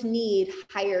 you're going to need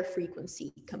higher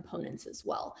frequency components as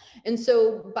well. And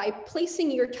so by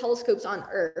placing your telescopes on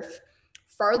Earth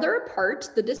farther apart,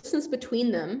 the distance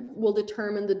between them will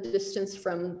determine the distance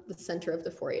from the center of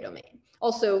the Fourier domain.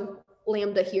 Also,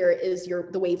 lambda here is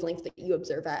the wavelength that you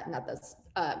observe at, and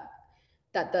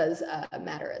that does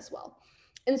matter as well.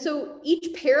 And so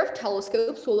each pair of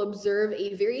telescopes will observe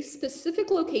a very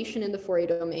specific location in the Fourier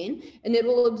domain, and it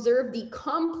will observe the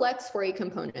complex Fourier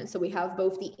component. So we have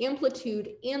both the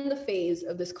amplitude and the phase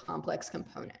of this complex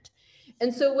component.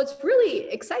 And so what's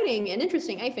really exciting and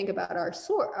interesting, I think, about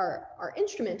our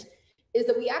instrument is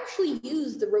that we actually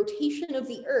use the rotation of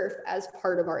the Earth as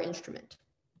part of our instrument.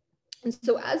 And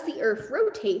so as the Earth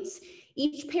rotates,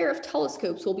 each pair of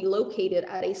telescopes will be located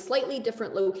at a slightly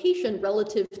different location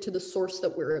relative to the source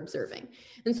that we're observing.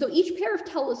 And so each pair of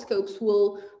telescopes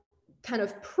will kind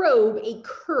of probe a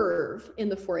curve in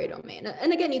the Fourier domain.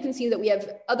 And again, you can see that we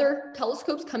have other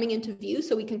telescopes coming into view,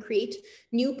 so we can create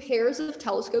new pairs of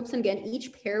telescopes. And again,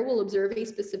 each pair will observe a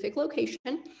specific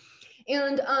location.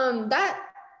 And that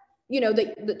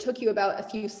took you about a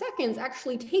few seconds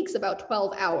actually takes about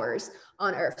 12 hours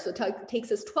on Earth. So it takes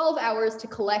us 12 hours to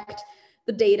collect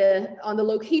the data on the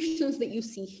locations that you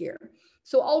see here.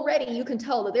 So already you can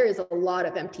tell that there is a lot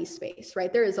of empty space,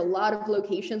 right? There is a lot of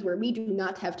locations where we do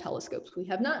not have telescopes. We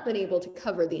have not been able to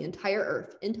cover the entire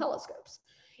Earth in telescopes.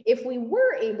 If we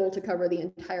were able to cover the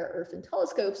entire Earth in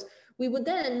telescopes, we would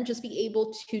then just be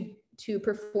able to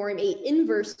perform an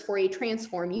inverse Fourier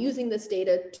transform using this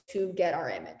data to get our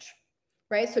image,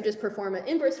 right? So just perform an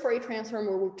inverse Fourier transform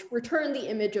or we'll return the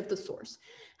image of the source.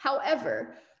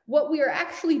 However, what we are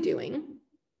actually doing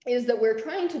is that we're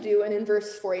trying to do an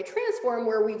inverse Fourier transform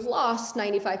where we've lost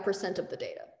 95% of the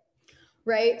data,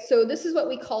 right? So this is what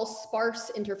we call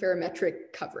sparse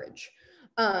interferometric coverage.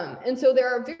 And so there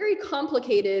are very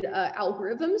complicated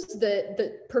algorithms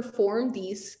that perform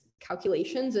these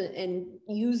calculations and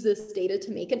use this data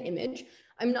to make an image.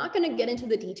 I'm not going to get into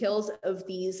the details of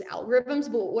these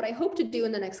algorithms, but what I hope to do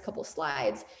in the next couple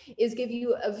slides is give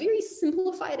you a very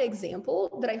simplified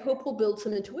example that I hope will build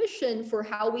some intuition for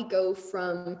how we go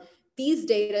from these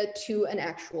data to an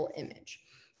actual image.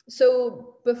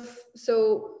 So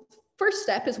first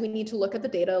step is we need to look at the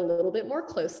data a little bit more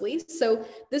closely. So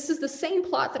this is the same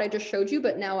plot that I just showed you,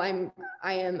 but now I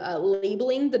am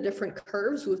labeling the different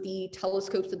curves with the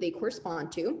telescopes that they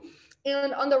correspond to.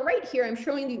 And on the right here, I'm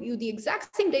showing you the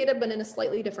exact same data, but in a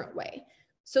slightly different way.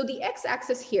 So the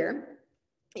x-axis here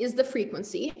is the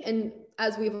frequency. And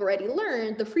as we've already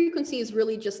learned, the frequency is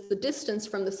really just the distance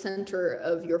from the center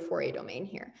of your Fourier domain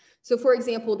here. So for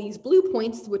example, these blue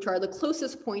points, which are the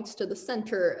closest points to the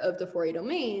center of the Fourier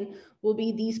domain, will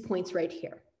be these points right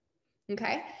here,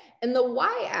 okay? And the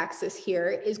y-axis here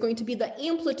is going to be the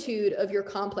amplitude of your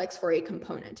complex Fourier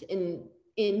component.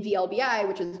 In VLBI,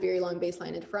 which is very long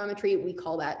baseline interferometry, we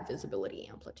call that visibility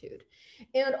amplitude.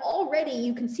 And already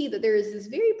you can see that there is this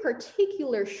very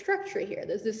particular structure here.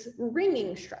 There's this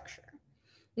ringing structure,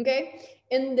 okay?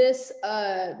 In this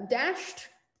dashed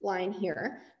line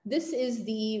here, this is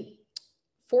the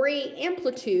Fourier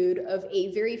amplitude of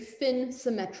a very thin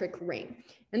symmetric ring.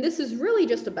 And this is really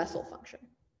just a Bessel function,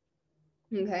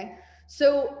 okay?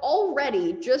 So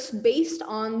already, just based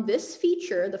on this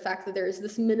feature, the fact that there is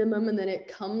this minimum and then it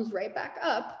comes right back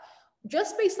up,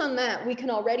 just based on that, we can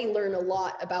already learn a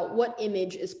lot about what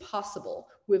image is possible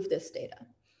with this data.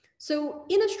 So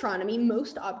in astronomy,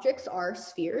 most objects are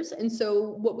spheres. And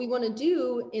so what we want to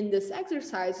do in this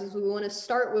exercise is we want to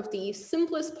start with the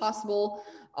simplest possible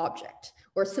object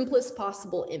or simplest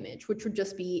possible image, which would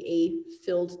just be a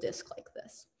filled disk like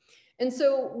this. And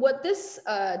so what this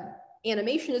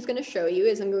animation is going to show you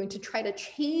is I'm going to try to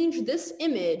change this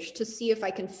image to see if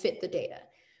I can fit the data.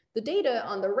 The data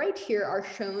on the right here are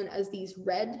shown as these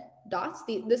red dots.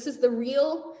 This is the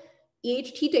real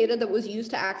EHT data that was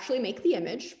used to actually make the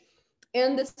image.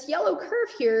 And this yellow curve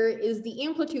here is the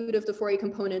amplitude of the Fourier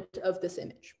component of this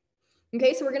image.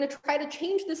 Okay, so we're going to try to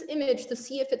change this image to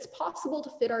see if it's possible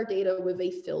to fit our data with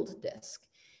a filled disk.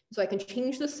 So I can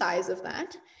change the size of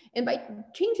that. And by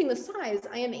changing the size,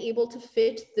 I am able to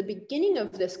fit the beginning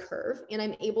of this curve and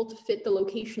I'm able to fit the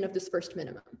location of this first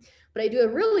minimum. But I do a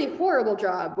really horrible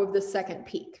job with the second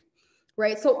peak,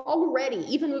 right? So already,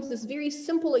 even with this very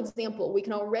simple example, we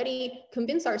can already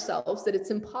convince ourselves that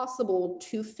it's impossible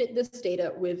to fit this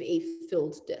data with a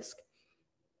filled disk.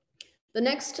 The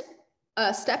next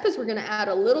step is we're going to add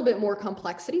a little bit more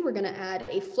complexity. We're going to add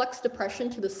a flux depression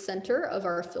to the center of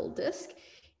our filled disk.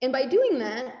 And by doing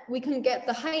that, we can get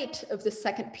the height of the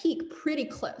second peak pretty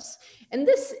close. And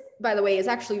this, by the way, is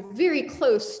actually very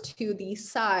close to the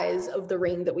size of the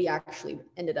ring that we actually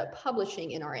ended up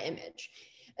publishing in our image.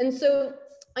 And so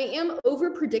I am over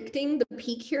predicting the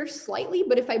peak here slightly,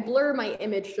 but if I blur my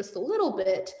image just a little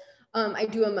bit, I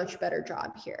do a much better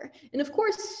job here. And of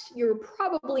course, you're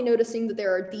probably noticing that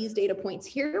there are these data points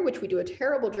here, which we do a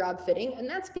terrible job fitting. And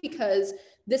that's because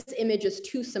this image is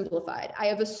too simplified. I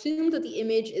have assumed that the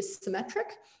image is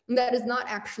symmetric, and that is not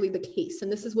actually the case.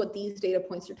 And this is what these data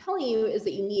points are telling you, is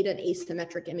that you need an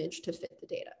asymmetric image to fit the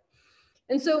data.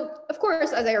 And so, of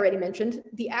course, as I already mentioned,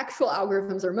 the actual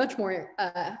algorithms are much more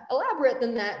elaborate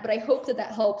than that, but I hope that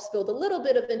that helps build a little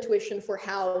bit of intuition for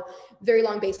how very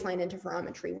long baseline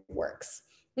interferometry works.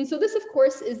 And so this, of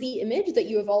course, is the image that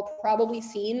you have all probably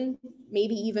seen,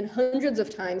 maybe even hundreds of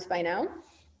times by now.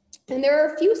 And there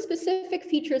are a few specific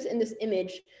features in this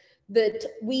image that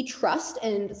we trust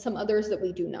and some others that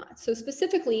we do not. So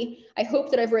specifically, I hope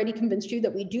that I've already convinced you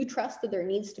that we do trust that there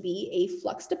needs to be a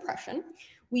flux depression.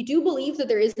 We do believe that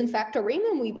there is in fact a ring,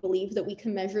 and we believe that we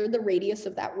can measure the radius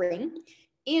of that ring.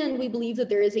 And we believe that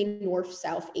there is a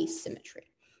north-south asymmetry.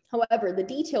 However, the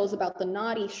details about the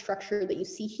knotty structure that you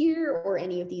see here, or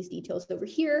any of these details over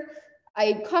here,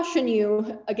 I caution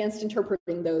you against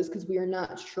interpreting those because we are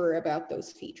not sure about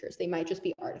those features. They might just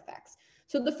be artifacts.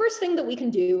 So the first thing that we can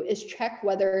do is check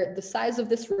whether the size of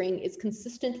this ring is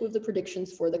consistent with the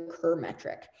predictions for the Kerr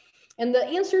metric. And the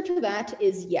answer to that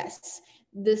is yes.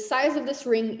 The size of this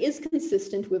ring is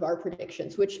consistent with our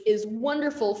predictions, which is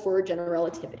wonderful for general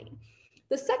relativity.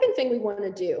 The second thing we want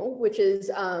to do, which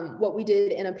is what we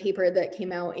did in a paper that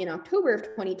came out in October of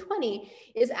 2020,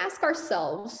 is ask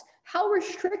ourselves, how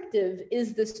restrictive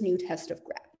is this new test of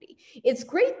gravity? It's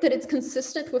great that it's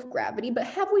consistent with gravity, but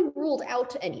have we ruled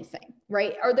out anything,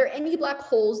 right? Are there any black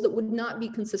holes that would not be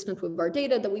consistent with our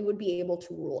data that we would be able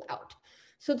to rule out?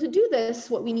 So to do this,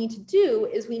 what we need to do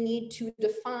is we need to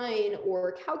define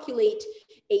or calculate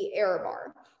an error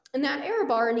bar. And that error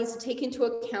bar needs to take into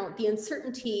account the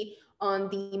uncertainty on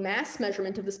the mass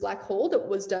measurement of this black hole that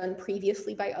was done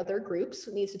previously by other groups.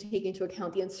 It needs to take into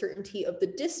account the uncertainty of the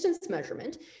distance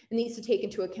measurement. It needs to take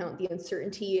into account the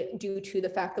uncertainty due to the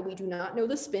fact that we do not know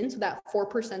the spin, so that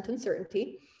 4%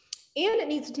 uncertainty. And it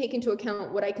needs to take into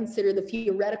account what I consider the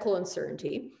theoretical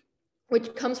uncertainty,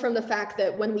 which comes from the fact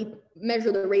that when we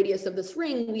measure the radius of this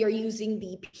ring, we are using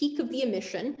the peak of the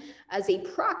emission as a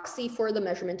proxy for the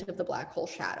measurement of the black hole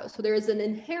shadow. So there is an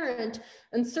inherent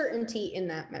uncertainty in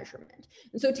that measurement.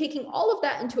 And so taking all of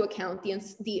that into account,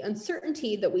 the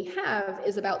uncertainty that we have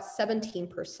is about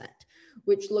 17%,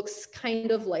 which looks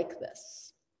kind of like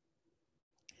this.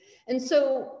 And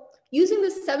so using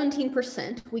this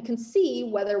 17%, we can see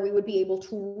whether we would be able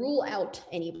to rule out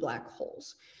any black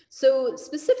holes. So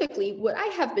specifically, what I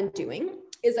have been doing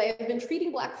is I have been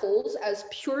treating black holes as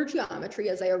pure geometry,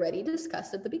 as I already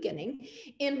discussed at the beginning.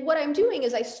 And what I'm doing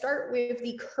is I start with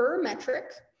the Kerr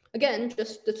metric, again,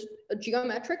 just a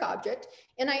geometric object,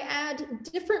 and I add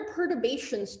different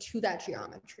perturbations to that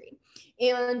geometry.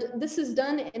 And this is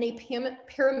done in a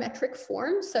parametric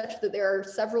form such that there are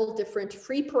several different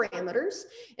free parameters,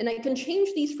 and I can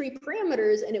change these free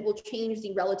parameters and it will change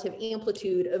the relative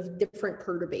amplitude of different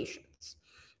perturbations.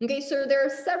 Okay, so there are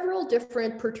several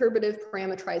different perturbative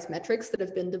parametrized metrics that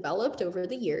have been developed over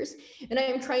the years, and I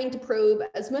am trying to probe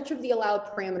as much of the allowed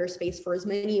parameter space for as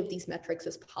many of these metrics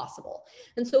as possible.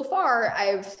 And so far,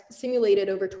 I've simulated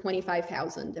over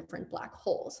 25,000 different black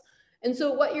holes. And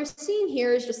so what you're seeing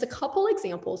here is just a couple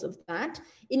examples of that.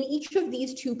 In each of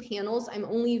these two panels, I'm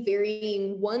only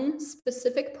varying one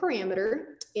specific parameter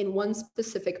in one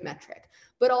specific metric.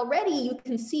 But already you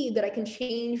can see that I can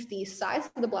change the size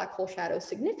of the black hole shadow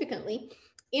significantly,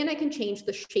 and I can change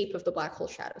the shape of the black hole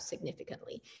shadow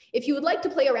significantly. If you would like to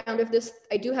play around with this,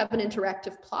 I do have an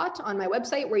interactive plot on my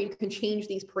website where you can change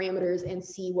these parameters and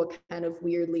see what kind of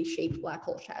weirdly shaped black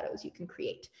hole shadows you can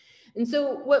create. And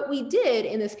so what we did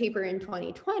in this paper in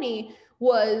 2020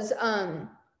 was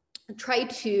try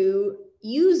to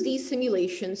use these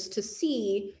simulations to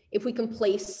see if we can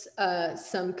place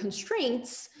some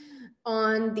constraints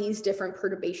on these different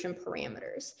perturbation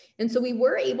parameters. And so we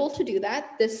were able to do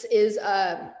that. This is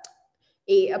a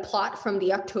plot from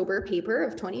the October paper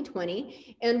of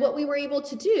 2020. And what we were able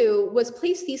to do was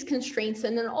place these constraints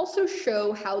and then also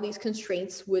show how these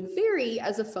constraints would vary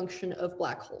as a function of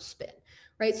black hole spin,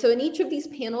 right? So in each of these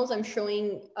panels, I'm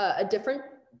showing a different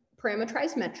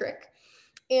parametrized metric.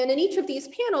 And in each of these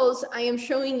panels, I am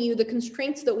showing you the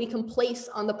constraints that we can place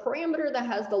on the parameter that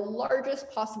has the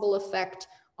largest possible effect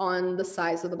on the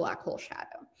size of the black hole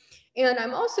shadow. And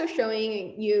I'm also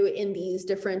showing you in these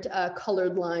different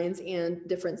colored lines and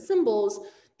different symbols,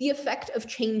 the effect of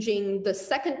changing the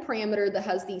second parameter that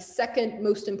has the second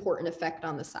most important effect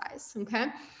on the size, okay?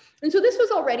 And so this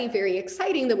was already very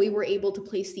exciting that we were able to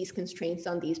place these constraints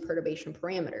on these perturbation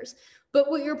parameters. But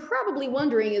what you're probably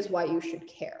wondering is why you should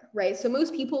care, right? So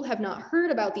most people have not heard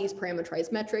about these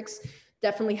parameterized metrics,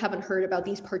 definitely haven't heard about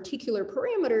these particular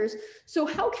parameters. So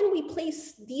how can we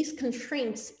place these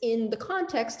constraints in the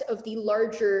context of the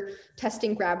larger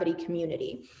testing gravity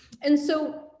community? And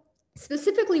so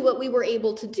specifically what we were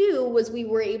able to do was we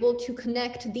were able to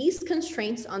connect these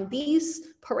constraints on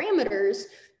these parameters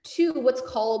to what's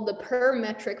called the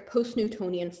parametric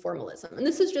post-Newtonian formalism. And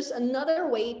this is just another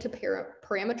way to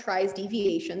parameterize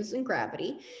deviations in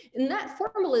gravity. And that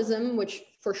formalism, which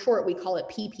for short we call it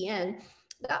PPN,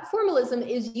 that formalism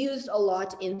is used a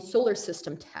lot in solar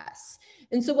system tests.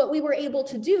 And so what we were able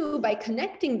to do by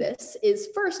connecting this is,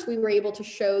 first, we were able to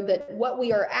show that what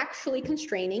we are actually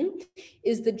constraining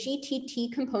is the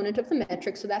GTT component of the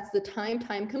metric. So that's the time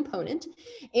component.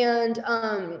 And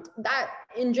that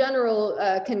in general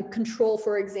can control,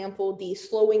 for example, the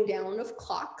slowing down of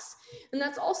clocks. And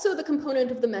that's also the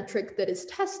component of the metric that is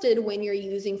tested when you're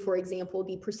using, for example,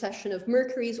 the precession of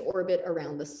Mercury's orbit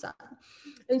around the sun.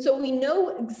 And so we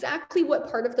know exactly what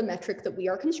part of the metric that we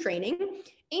are constraining.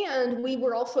 And we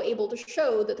were also able to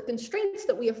show that the constraints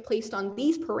that we have placed on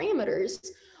these parameters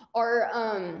are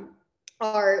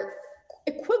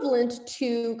equivalent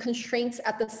to constraints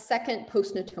at the second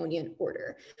post-Newtonian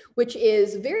order, which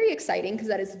is very exciting because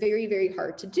that is very, very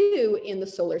hard to do in the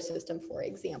solar system, for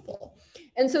example.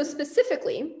 And so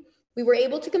specifically, we were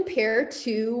able to compare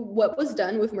to what was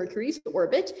done with Mercury's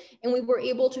orbit, and we were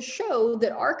able to show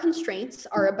that our constraints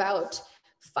are about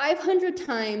 500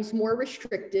 times more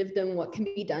restrictive than what can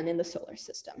be done in the solar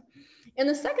system. And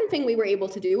the second thing we were able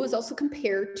to do was also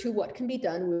compare to what can be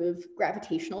done with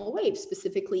gravitational waves,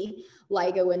 specifically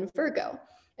LIGO and Virgo.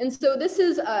 And so this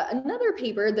is another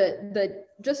paper that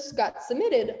just got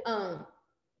submitted,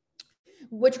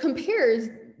 which compares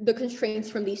the constraints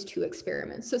from these two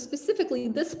experiments. So specifically,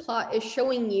 this plot is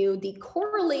showing you the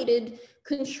correlated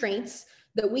constraints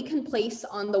that we can place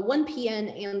on the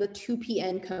 1PN and the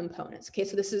 2PN components. Okay,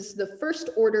 so this is the first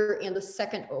order and the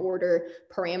second order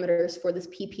parameters for this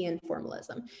PPN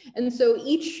formalism. And so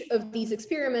each of these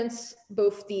experiments,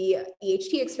 both the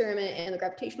EHT experiment and the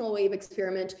gravitational wave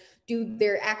experiment, do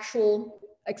their actual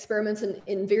experiments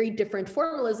in very different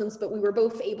formalisms, but we were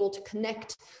both able to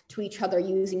connect to each other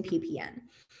using PPN.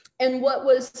 And what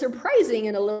was surprising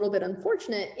and a little bit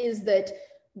unfortunate is that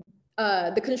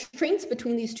the constraints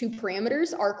between these two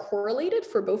parameters are correlated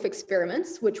for both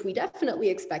experiments, which we definitely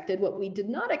expected. What we did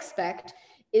not expect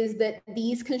is that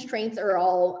these constraints are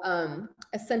all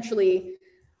essentially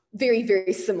very,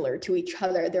 very similar to each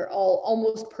other. They're all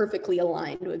almost perfectly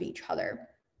aligned with each other.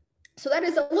 So that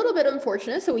is a little bit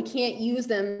unfortunate. So we can't use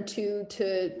them to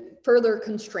further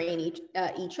constrain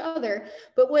each other.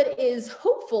 But what is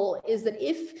hopeful is that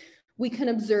if we can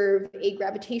observe a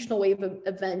gravitational wave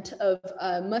event of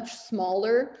much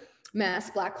smaller mass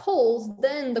black holes,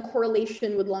 then the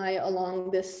correlation would lie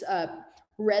along this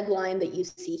red line that you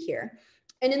see here.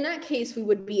 And in that case, we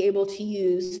would be able to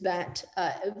use that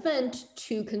event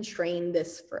to constrain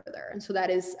this further. And so that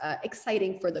is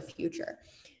exciting for the future.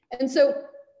 And so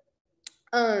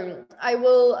I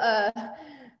will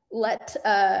let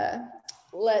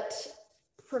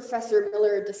Professor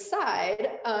Miller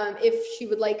decide if she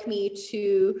would like me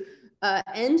to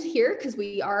end here, because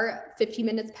we are 15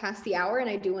 minutes past the hour and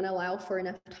I do want to allow for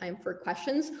enough time for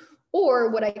questions. Or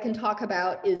what I can talk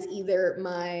about is either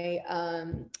my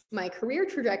my career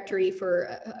trajectory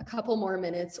for a couple more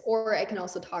minutes, or I can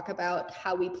also talk about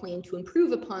how we plan to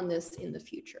improve upon this in the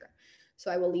future. So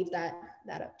I will leave that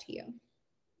up to you.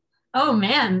 Oh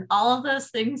man, all of those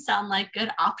things sound like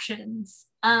good options.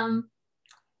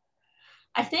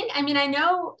 I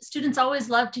know students always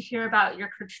love to hear about your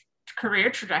career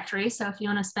trajectory. So if you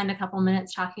want to spend a couple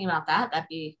minutes talking about that, that'd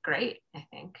be great, I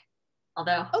think.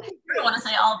 Although okay, I don't want to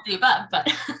say all of the above, but.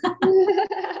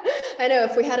 I know,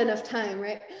 if we had enough time,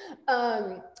 right?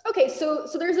 Okay, so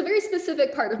there's a very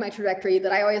specific part of my trajectory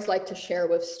that I always like to share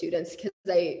with students, because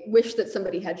I wish that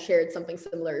somebody had shared something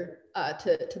similar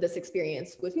to this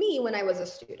experience with me when I was a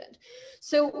student.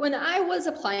 So when I was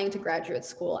applying to graduate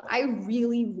school, I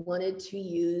really wanted to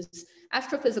use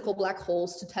astrophysical black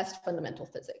holes to test fundamental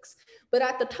physics. But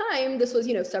at the time, this was,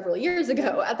 several years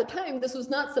ago, at the time, this was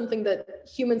not something that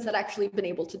humans had actually been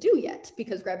able to do yet,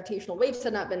 because gravitational waves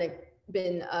had not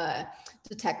been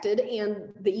detected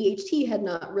and the EHT had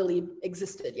not really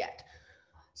existed yet.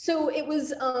 So it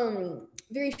was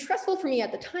very stressful for me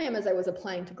at the time as I was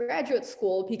applying to graduate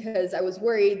school, because I was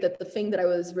worried that the thing that I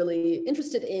was really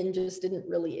interested in just didn't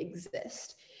really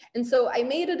exist. And so I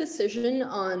made a decision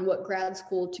on what grad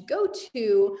school to go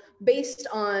to based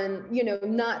on,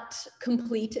 not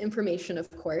complete information,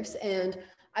 of course. And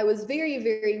I was very,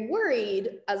 very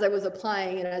worried as I was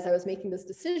applying and as I was making this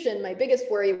decision. My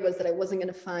biggest worry was that I wasn't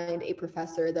going to find a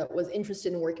professor that was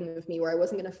interested in working with me, or I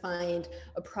wasn't going to find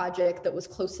a project that was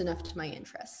close enough to my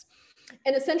interests.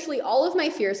 And essentially all of my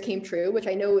fears came true, which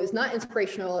I know is not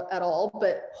inspirational at all,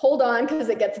 but hold on because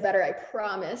it gets better, I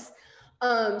promise.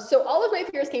 So all of my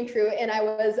fears came true, and I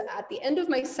was at the end of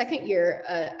my second year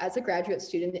as a graduate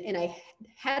student, and I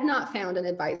had not found an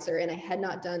advisor, and I had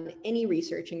not done any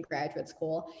research in graduate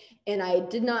school, and I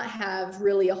did not have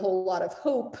really a whole lot of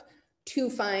hope to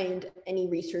find any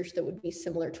research that would be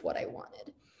similar to what I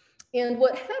wanted. And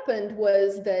what happened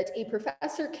was that a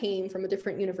professor came from a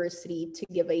different university to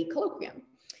give a colloquium.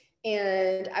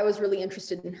 And I was really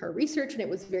interested in her research, and it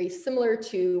was very similar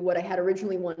to what I had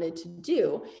originally wanted to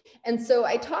do. And so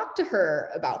I talked to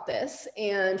her about this,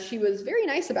 and she was very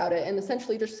nice about it and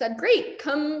essentially just said, great,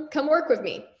 come work with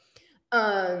me.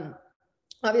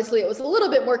 Obviously, it was a little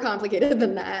bit more complicated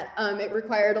than that. It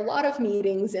required a lot of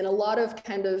meetings and a lot of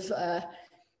kind of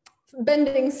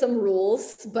bending some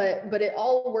rules, but it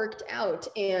all worked out.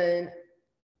 And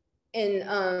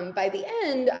by the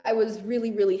end, I was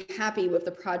really, really happy with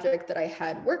the project that I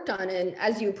had worked on. And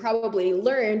as you probably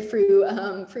learned through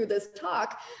this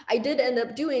talk, I did end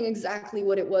up doing exactly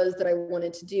what it was that I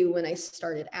wanted to do when I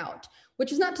started out,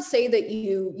 which is not to say that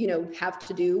you have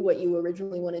to do what you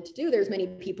originally wanted to do. There's many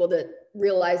people that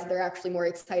realize they're actually more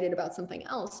excited about something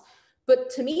else. But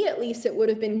to me, at least, it would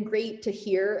have been great to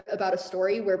hear about a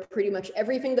story where pretty much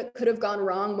everything that could have gone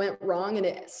wrong went wrong, and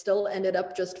it still ended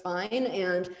up just fine.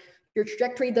 And your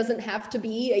trajectory doesn't have to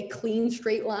be a clean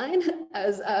straight line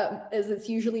as it's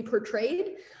usually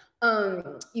portrayed.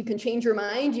 You can change your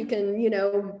mind. You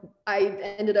can, I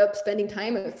ended up spending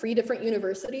time at 3 different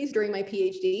universities during my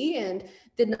PhD, and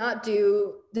did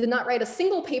not write a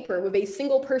single paper with a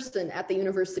single person at the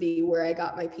university where I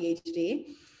got my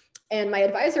PhD. And my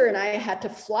advisor and I had to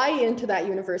fly into that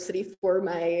university for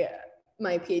my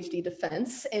PhD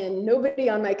defense, and nobody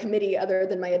on my committee other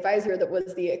than my advisor that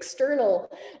was the external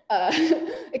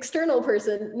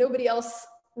person, nobody else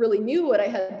really knew what I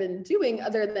had been doing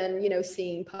other than,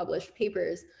 seeing published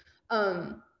papers.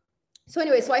 So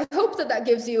anyway, so I hope that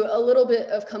gives you a little bit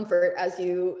of comfort as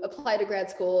you apply to grad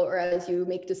school or as you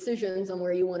make decisions on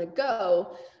where you want to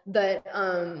go, that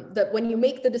when you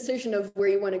make the decision of where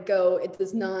you want to go, it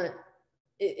does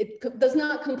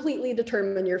not completely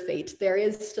determine your fate. There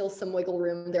is still some wiggle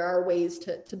room. There are ways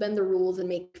to bend the rules and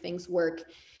make things work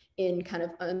in kind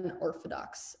of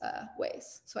unorthodox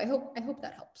ways. So I hope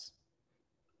that helps.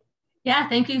 Yeah,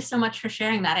 thank you so much for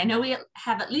sharing that. I know we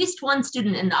have at least one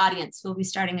student in the audience who will be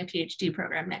starting a PhD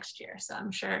program next year, so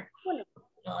I'm sure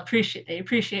they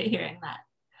appreciate hearing that.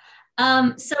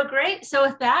 So great. So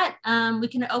with that, we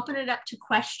can open it up to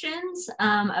questions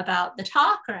about the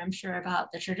talk, or I'm sure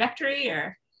about the trajectory,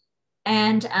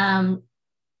 and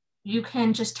you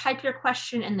can just type your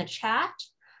question in the chat,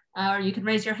 or you can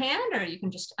raise your hand, or you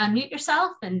can just unmute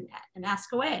yourself and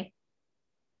ask away.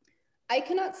 I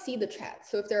cannot see the chat,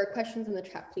 so if there are questions in the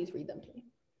chat, please read them to me.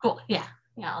 Cool. Yeah,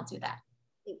 I'll do that.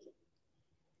 Thank you.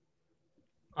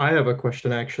 I have a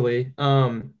question, actually.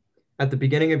 At the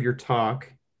beginning of your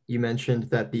talk, you mentioned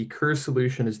that the Kerr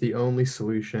solution is the only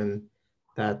solution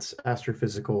that's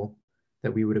astrophysical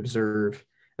that we would observe.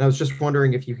 And I was just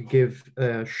wondering if you could give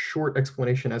a short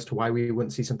explanation as to why we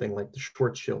wouldn't see something like the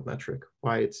Schwarzschild metric,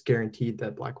 why it's guaranteed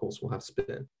that black holes will have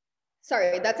spin.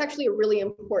 Sorry, that's actually a really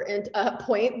important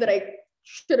point that I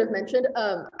should have mentioned.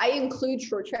 I include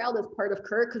Schwarzschild as part of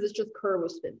Kerr because it's just Kerr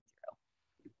with spin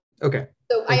 0. Okay.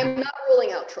 So I am not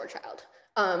ruling out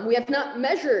Schwarzschild. We have not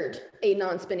measured a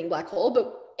non-spinning black hole,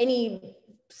 but any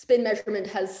spin measurement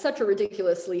has such a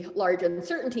ridiculously large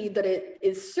uncertainty that it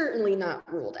is certainly not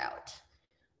ruled out.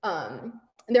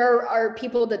 There are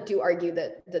people that do argue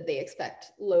that they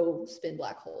expect low spin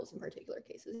black holes in particular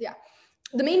cases. Yeah.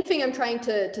 The main thing I'm trying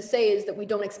to say is that we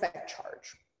don't expect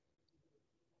charge.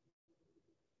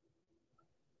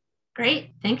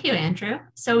 Great, thank you, Andrew.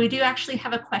 So we do actually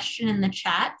have a question in the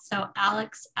chat. So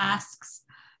Alex asks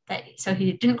that, so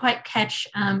he didn't quite catch,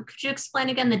 could you explain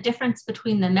again the difference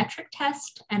between the metric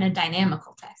test and a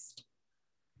dynamical test?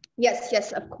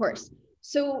 Yes, of course.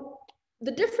 So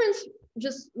the difference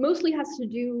just mostly has to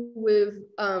do with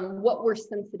what we're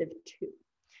sensitive to.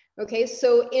 Okay,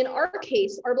 so in our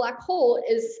case, our black hole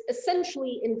is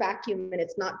essentially in vacuum and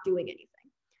it's not doing anything.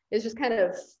 It's just kind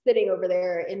of sitting over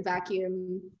there in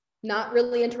vacuum, not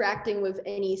really interacting with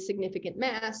any significant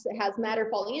mass. It has matter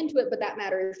falling into it, but that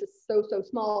matter is just so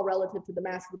small relative to the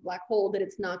mass of the black hole that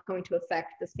it's not going to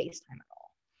affect the space-time at all.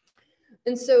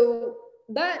 And so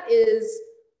that is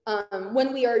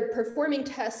When we are performing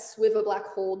tests with a black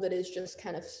hole that is just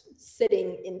kind of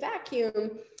sitting in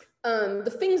vacuum,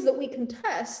 the things that we can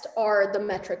test are the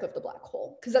metric of the black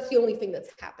hole, because that's the only thing that's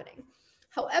happening.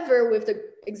 However, with the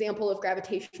example of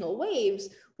gravitational waves,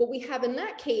 what we have in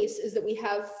that case is that we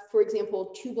have, for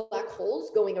example, two black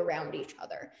holes going around each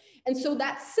other. And so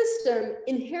that system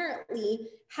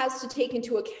inherently has to take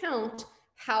into account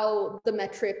how the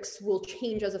metrics will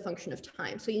change as a function of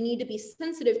time. So you need to be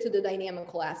sensitive to the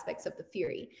dynamical aspects of the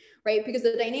theory, right? Because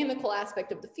the dynamical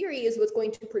aspect of the theory is what's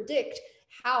going to predict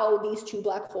how these two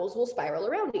black holes will spiral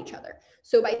around each other.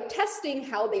 So by testing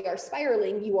how they are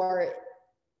spiraling, you are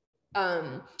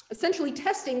essentially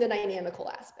testing the dynamical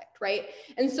aspect, right?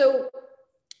 And so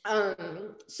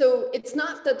it's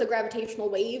not that the gravitational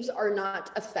waves are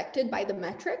not affected by the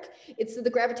metric, it's that the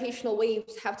gravitational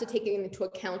waves have to take into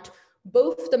account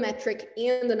both the metric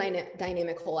and the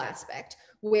dynamical aspect,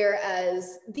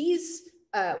 whereas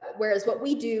what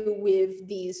we do with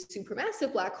these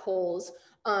supermassive black holes,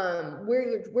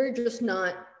 we're just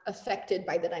not affected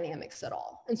by the dynamics at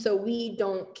all. And so we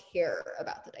don't care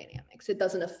about the dynamics. It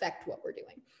doesn't affect what we're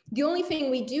doing. The only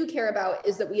thing we do care about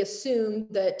is that we assume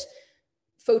that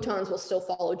photons will still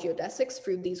follow geodesics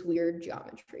through these weird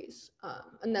geometries.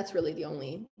 And that's really the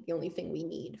only thing we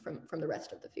need from the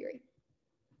rest of the theory.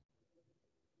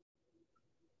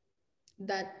 Did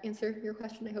that answer your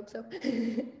question? I hope so.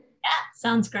 Yeah,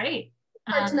 sounds great.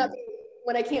 Hard to not be,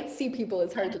 when I can't see people,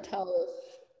 it's hard to tell if,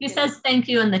 he says thank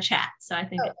you in the chat, so I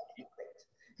think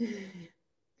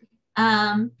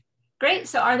great.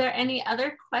 So are there any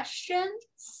other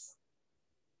questions?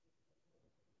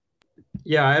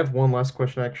 Yeah, I have one last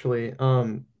question actually.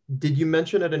 Did you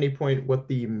mention at any point what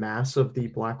the mass of the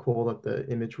black hole that the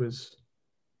image was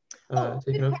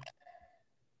taken of?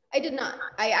 I did not.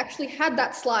 I actually had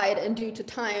that slide, and due to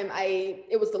time,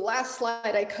 it was the last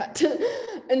slide I cut.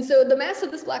 And so the mass of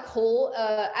this black hole,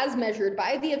 as measured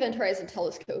by the Event Horizon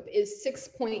Telescope, is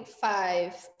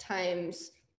 6.5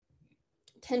 times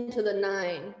 10 to the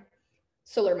 9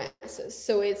 solar masses.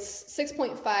 So it's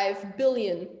 6.5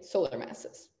 billion solar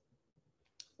masses.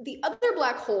 The other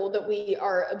black hole that we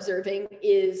are observing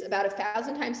is about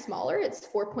 1,000 times smaller. It's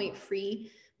 4.3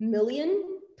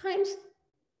 million times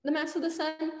the mass of the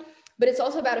sun, but it's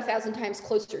also about 1,000 times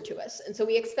closer to us. And so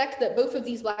we expect that both of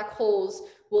these black holes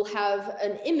will have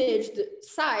an image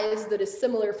size that is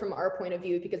similar from our point of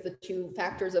view, because the two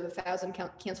factors of 1,000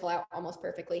 cancel out almost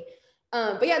perfectly.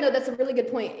 But yeah, no, that's a really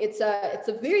good point. It's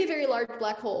a very, very large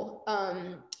black hole.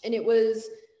 And it was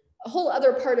a whole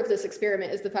other part of this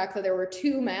experiment is the fact that there were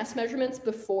two mass measurements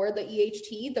before the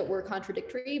EHT that were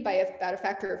contradictory by about a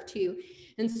factor of 2.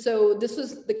 And so this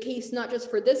was the case not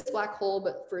just for this black hole,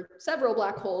 but for several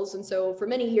black holes. And so for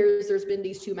many years, there's been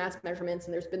these two mass measurements,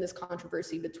 and there's been this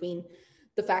controversy between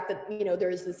the fact that, you know,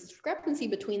 there is this discrepancy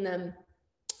between them.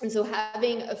 And so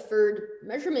having a third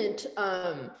measurement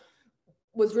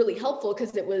was really helpful,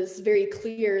 because it was very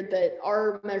clear that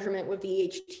our measurement with the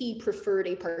EHT preferred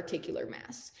a particular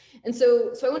mass. And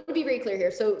so I want to be very clear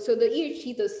here. So the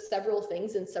EHT does several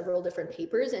things in several different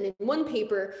papers. And in one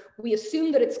paper, we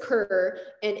assume that it's Kerr.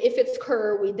 And if it's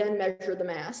Kerr, we then measure the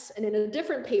mass. And in a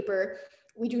different paper,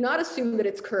 we do not assume that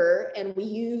it's Kerr, and we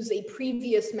use a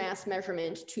previous mass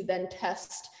measurement to then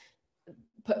test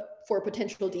for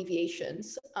potential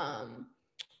deviations from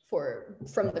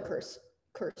the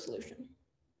Kerr solution.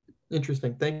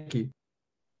 Interesting, thank you.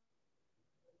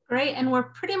 Great, and we're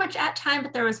pretty much at time,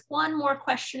 but there was one more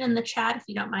question in the chat, if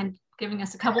you don't mind giving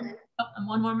us a couple,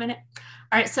 one more minute.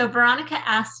 All right, so Veronica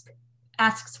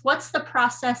asks, what's the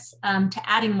process to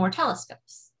adding more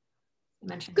telescopes? You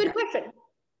mentioned good question.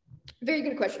 Very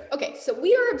good question. Okay, so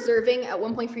we are observing at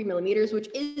 1.3 millimeters, which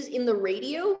is in the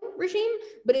radio regime,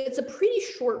 but it's a pretty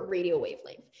short radio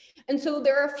wavelength. And so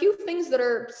there are a few things that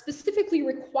are specifically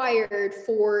required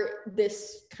for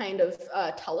this kind of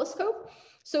telescope.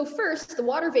 So first, the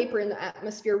water vapor in the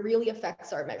atmosphere really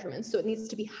affects our measurements. So it needs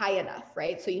to be high enough,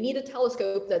 right? So you need a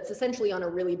telescope that's essentially on a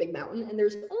really big mountain, and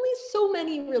there's only so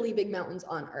many really big mountains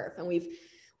on Earth, and we've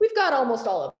got almost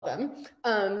all of them.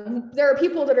 There are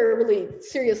people that are really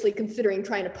seriously considering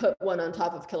trying to put one on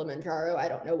top of Kilimanjaro. I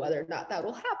don't know whether or not that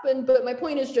will happen, but my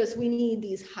point is just we need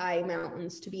these high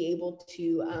mountains to be able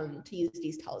to use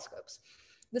these telescopes.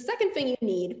 The second thing you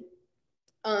need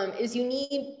is you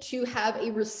need to have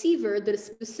a receiver that is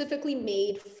specifically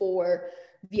made for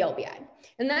VLBI.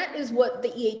 And that is what the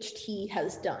EHT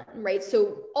has done, right?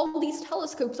 So all these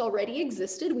telescopes already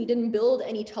existed. We didn't build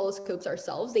any telescopes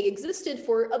ourselves. They existed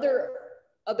for other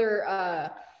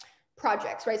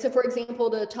projects, right? So for example,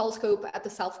 the telescope at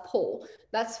the South Pole,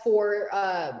 that's for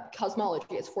cosmology,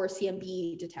 it's for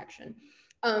CMB detection.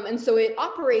 And so it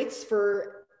operates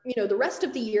for, the rest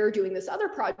of the year doing this other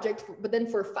project, but then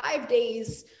for 5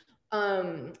 days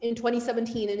in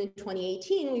 2017 and in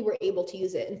 2018, we were able to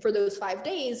use it. And for those 5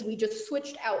 days, we just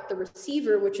switched out the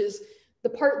receiver, which is the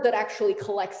part that actually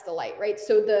collects the light, right?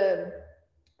 So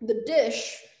the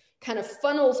dish kind of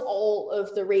funnels all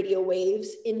of the radio waves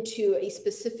into a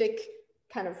specific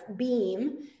kind of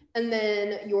beam, and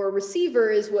then your receiver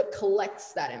is what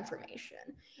collects that information.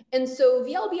 And so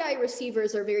VLBI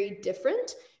receivers are very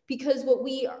different, because what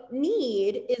we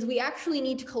need is we actually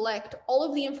need to collect all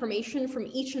of the information from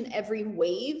each and every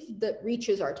wave that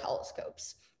reaches our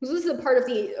telescopes. So this is a part of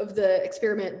the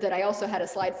experiment that I also had a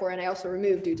slide for, and I also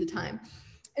removed due to time.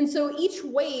 And so each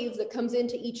wave that comes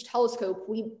into each telescope,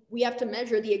 we have to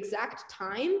measure the exact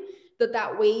time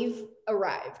that wave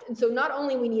arrived. And so not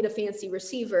only we need a fancy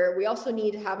receiver, we also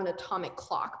need to have an atomic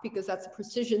clock, because that's the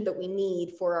precision that we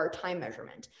need for our time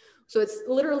measurement. So it's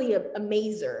literally a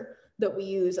maser that we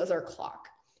use as our clock.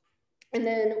 And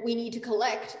then we need to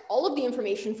collect all of the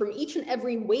information from each and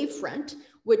every wavefront,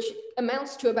 which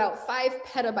amounts to about 5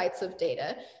 petabytes of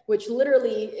data, which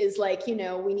literally is like,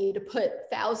 we need to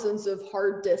put thousands of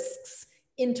hard disks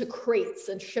into crates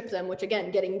and ship them, which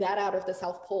again, getting that out of the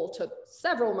South Pole took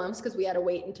several months, because we had to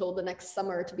wait until the next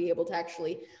summer to be able to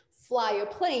actually fly a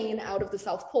plane out of the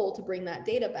South Pole to bring that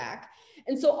data back.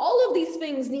 And so all of these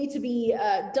things need to be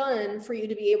done for you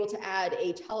to be able to add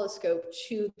a telescope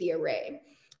to the array.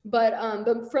 But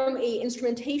from a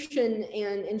instrumentation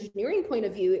and engineering point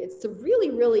of view, it's a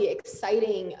really, really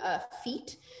exciting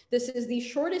feat. This is the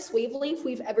shortest wavelength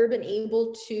we've ever been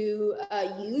able to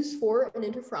use for an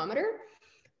interferometer.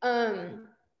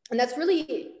 And that's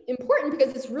really important,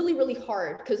 because it's really, really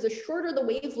hard, because the shorter the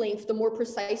wavelength, the more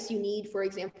precise you need, for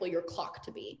example, your clock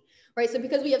to be, right? So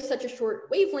because we have such a short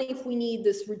wavelength, we need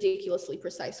this ridiculously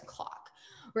precise clock,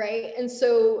 right? And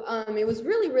so it was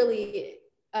really, really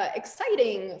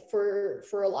exciting for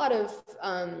a lot of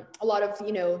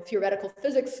theoretical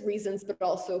physics reasons, but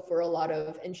also for a lot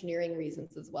of engineering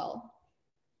reasons as well.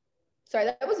 Sorry,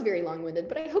 that was very long-winded,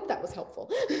 but I hope that was helpful.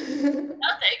 No,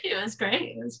 thank you. It was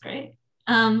great. It was great.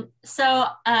 So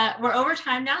we're over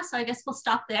time now, so I guess we'll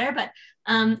stop there, but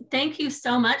thank you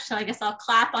so much. So I guess I'll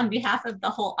clap on behalf of the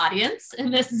whole audience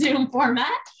in this Zoom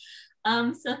format.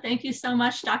 So thank you so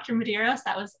much, Dr. Medeiros.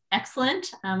 That was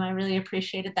excellent. I really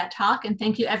appreciated that talk, and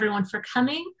thank you everyone for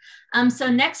coming. So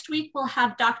next week we'll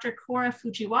have Dr. Kora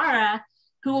Fujiwara,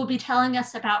 who will be telling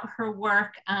us about her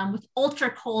work with ultra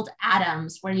cold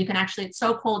atoms, where you can actually, it's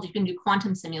so cold, you can do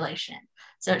quantum simulation.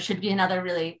 So it should be another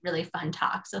really, really fun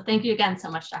talk. So thank you again so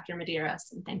much, Dr.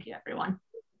 Medeiros, and thank you everyone.